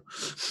saving throw.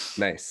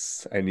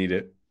 Nice. I need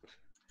it.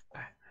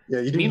 Yeah,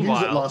 you didn't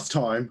use it last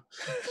time.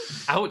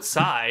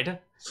 Outside,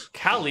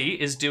 Callie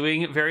is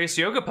doing various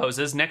yoga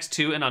poses next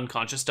to an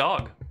unconscious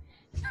dog.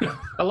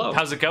 Hello.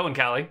 How's it going,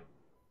 Callie?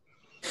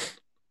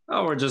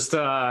 Oh, we're just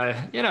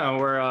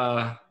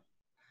we're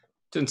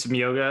doing some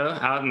yoga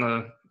out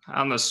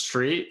on the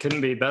street.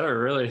 Couldn't be better,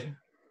 really.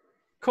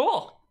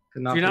 Cool.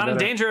 If you're not in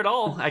danger at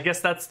all, I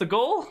guess that's the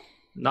goal.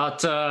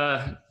 Not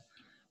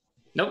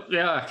nope,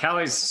 yeah.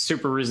 Callie's a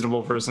super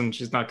reasonable person.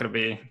 She's not gonna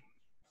be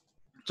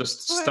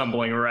just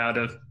stumbling around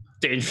a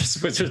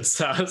dangerous wizard's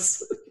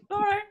house. All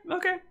right,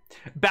 okay.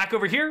 Back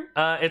over here,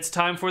 it's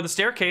time for the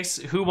staircase.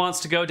 Who wants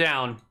to go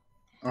down?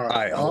 All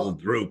right. I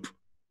hold rope.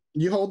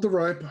 You hold the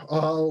rope,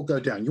 I'll go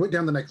down. You went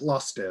down the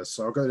last stairs,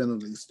 so I'll go down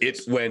the least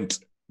stairs. It went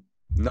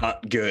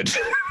not good.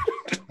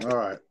 All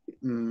right.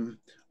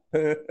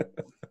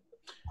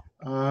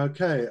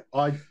 Okay,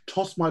 I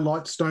toss my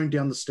light stone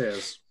down the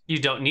stairs. You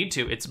don't need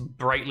to. It's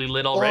brightly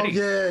lit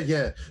already. Oh,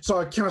 yeah.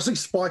 So can I see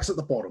spikes at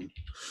the bottom?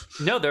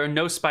 No, there are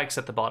no spikes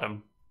at the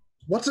bottom.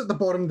 What's at the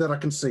bottom that I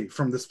can see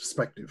from this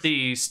perspective?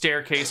 The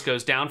staircase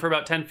goes down for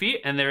about 10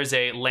 feet, and there's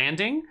a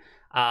landing.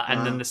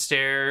 And then the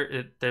stair,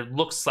 it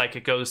looks like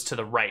it goes to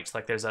the right.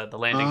 Like there's the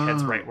landing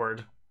heads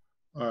rightward.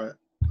 All right.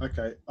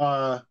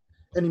 Okay.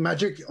 Any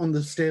magic on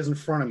the stairs in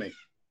front of me?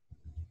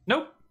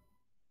 Nope.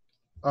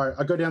 All right.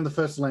 I go down the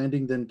first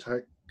landing, then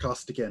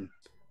cast again.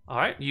 All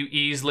right. You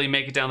easily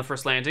make it down the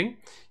first landing.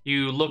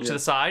 You look to the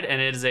side,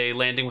 and it is a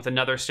landing with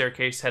another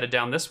staircase headed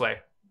down this way.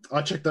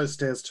 I check those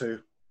stairs too.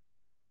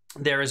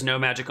 There is no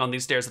magic on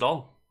these stairs at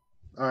all.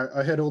 All right.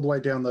 I head all the way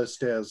down those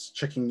stairs,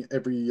 checking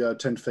every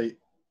 10 feet.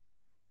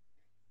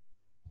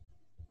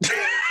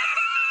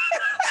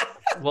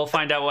 We'll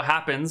find out what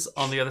happens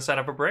on the other side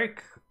of a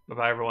break.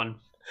 Bye-bye, everyone.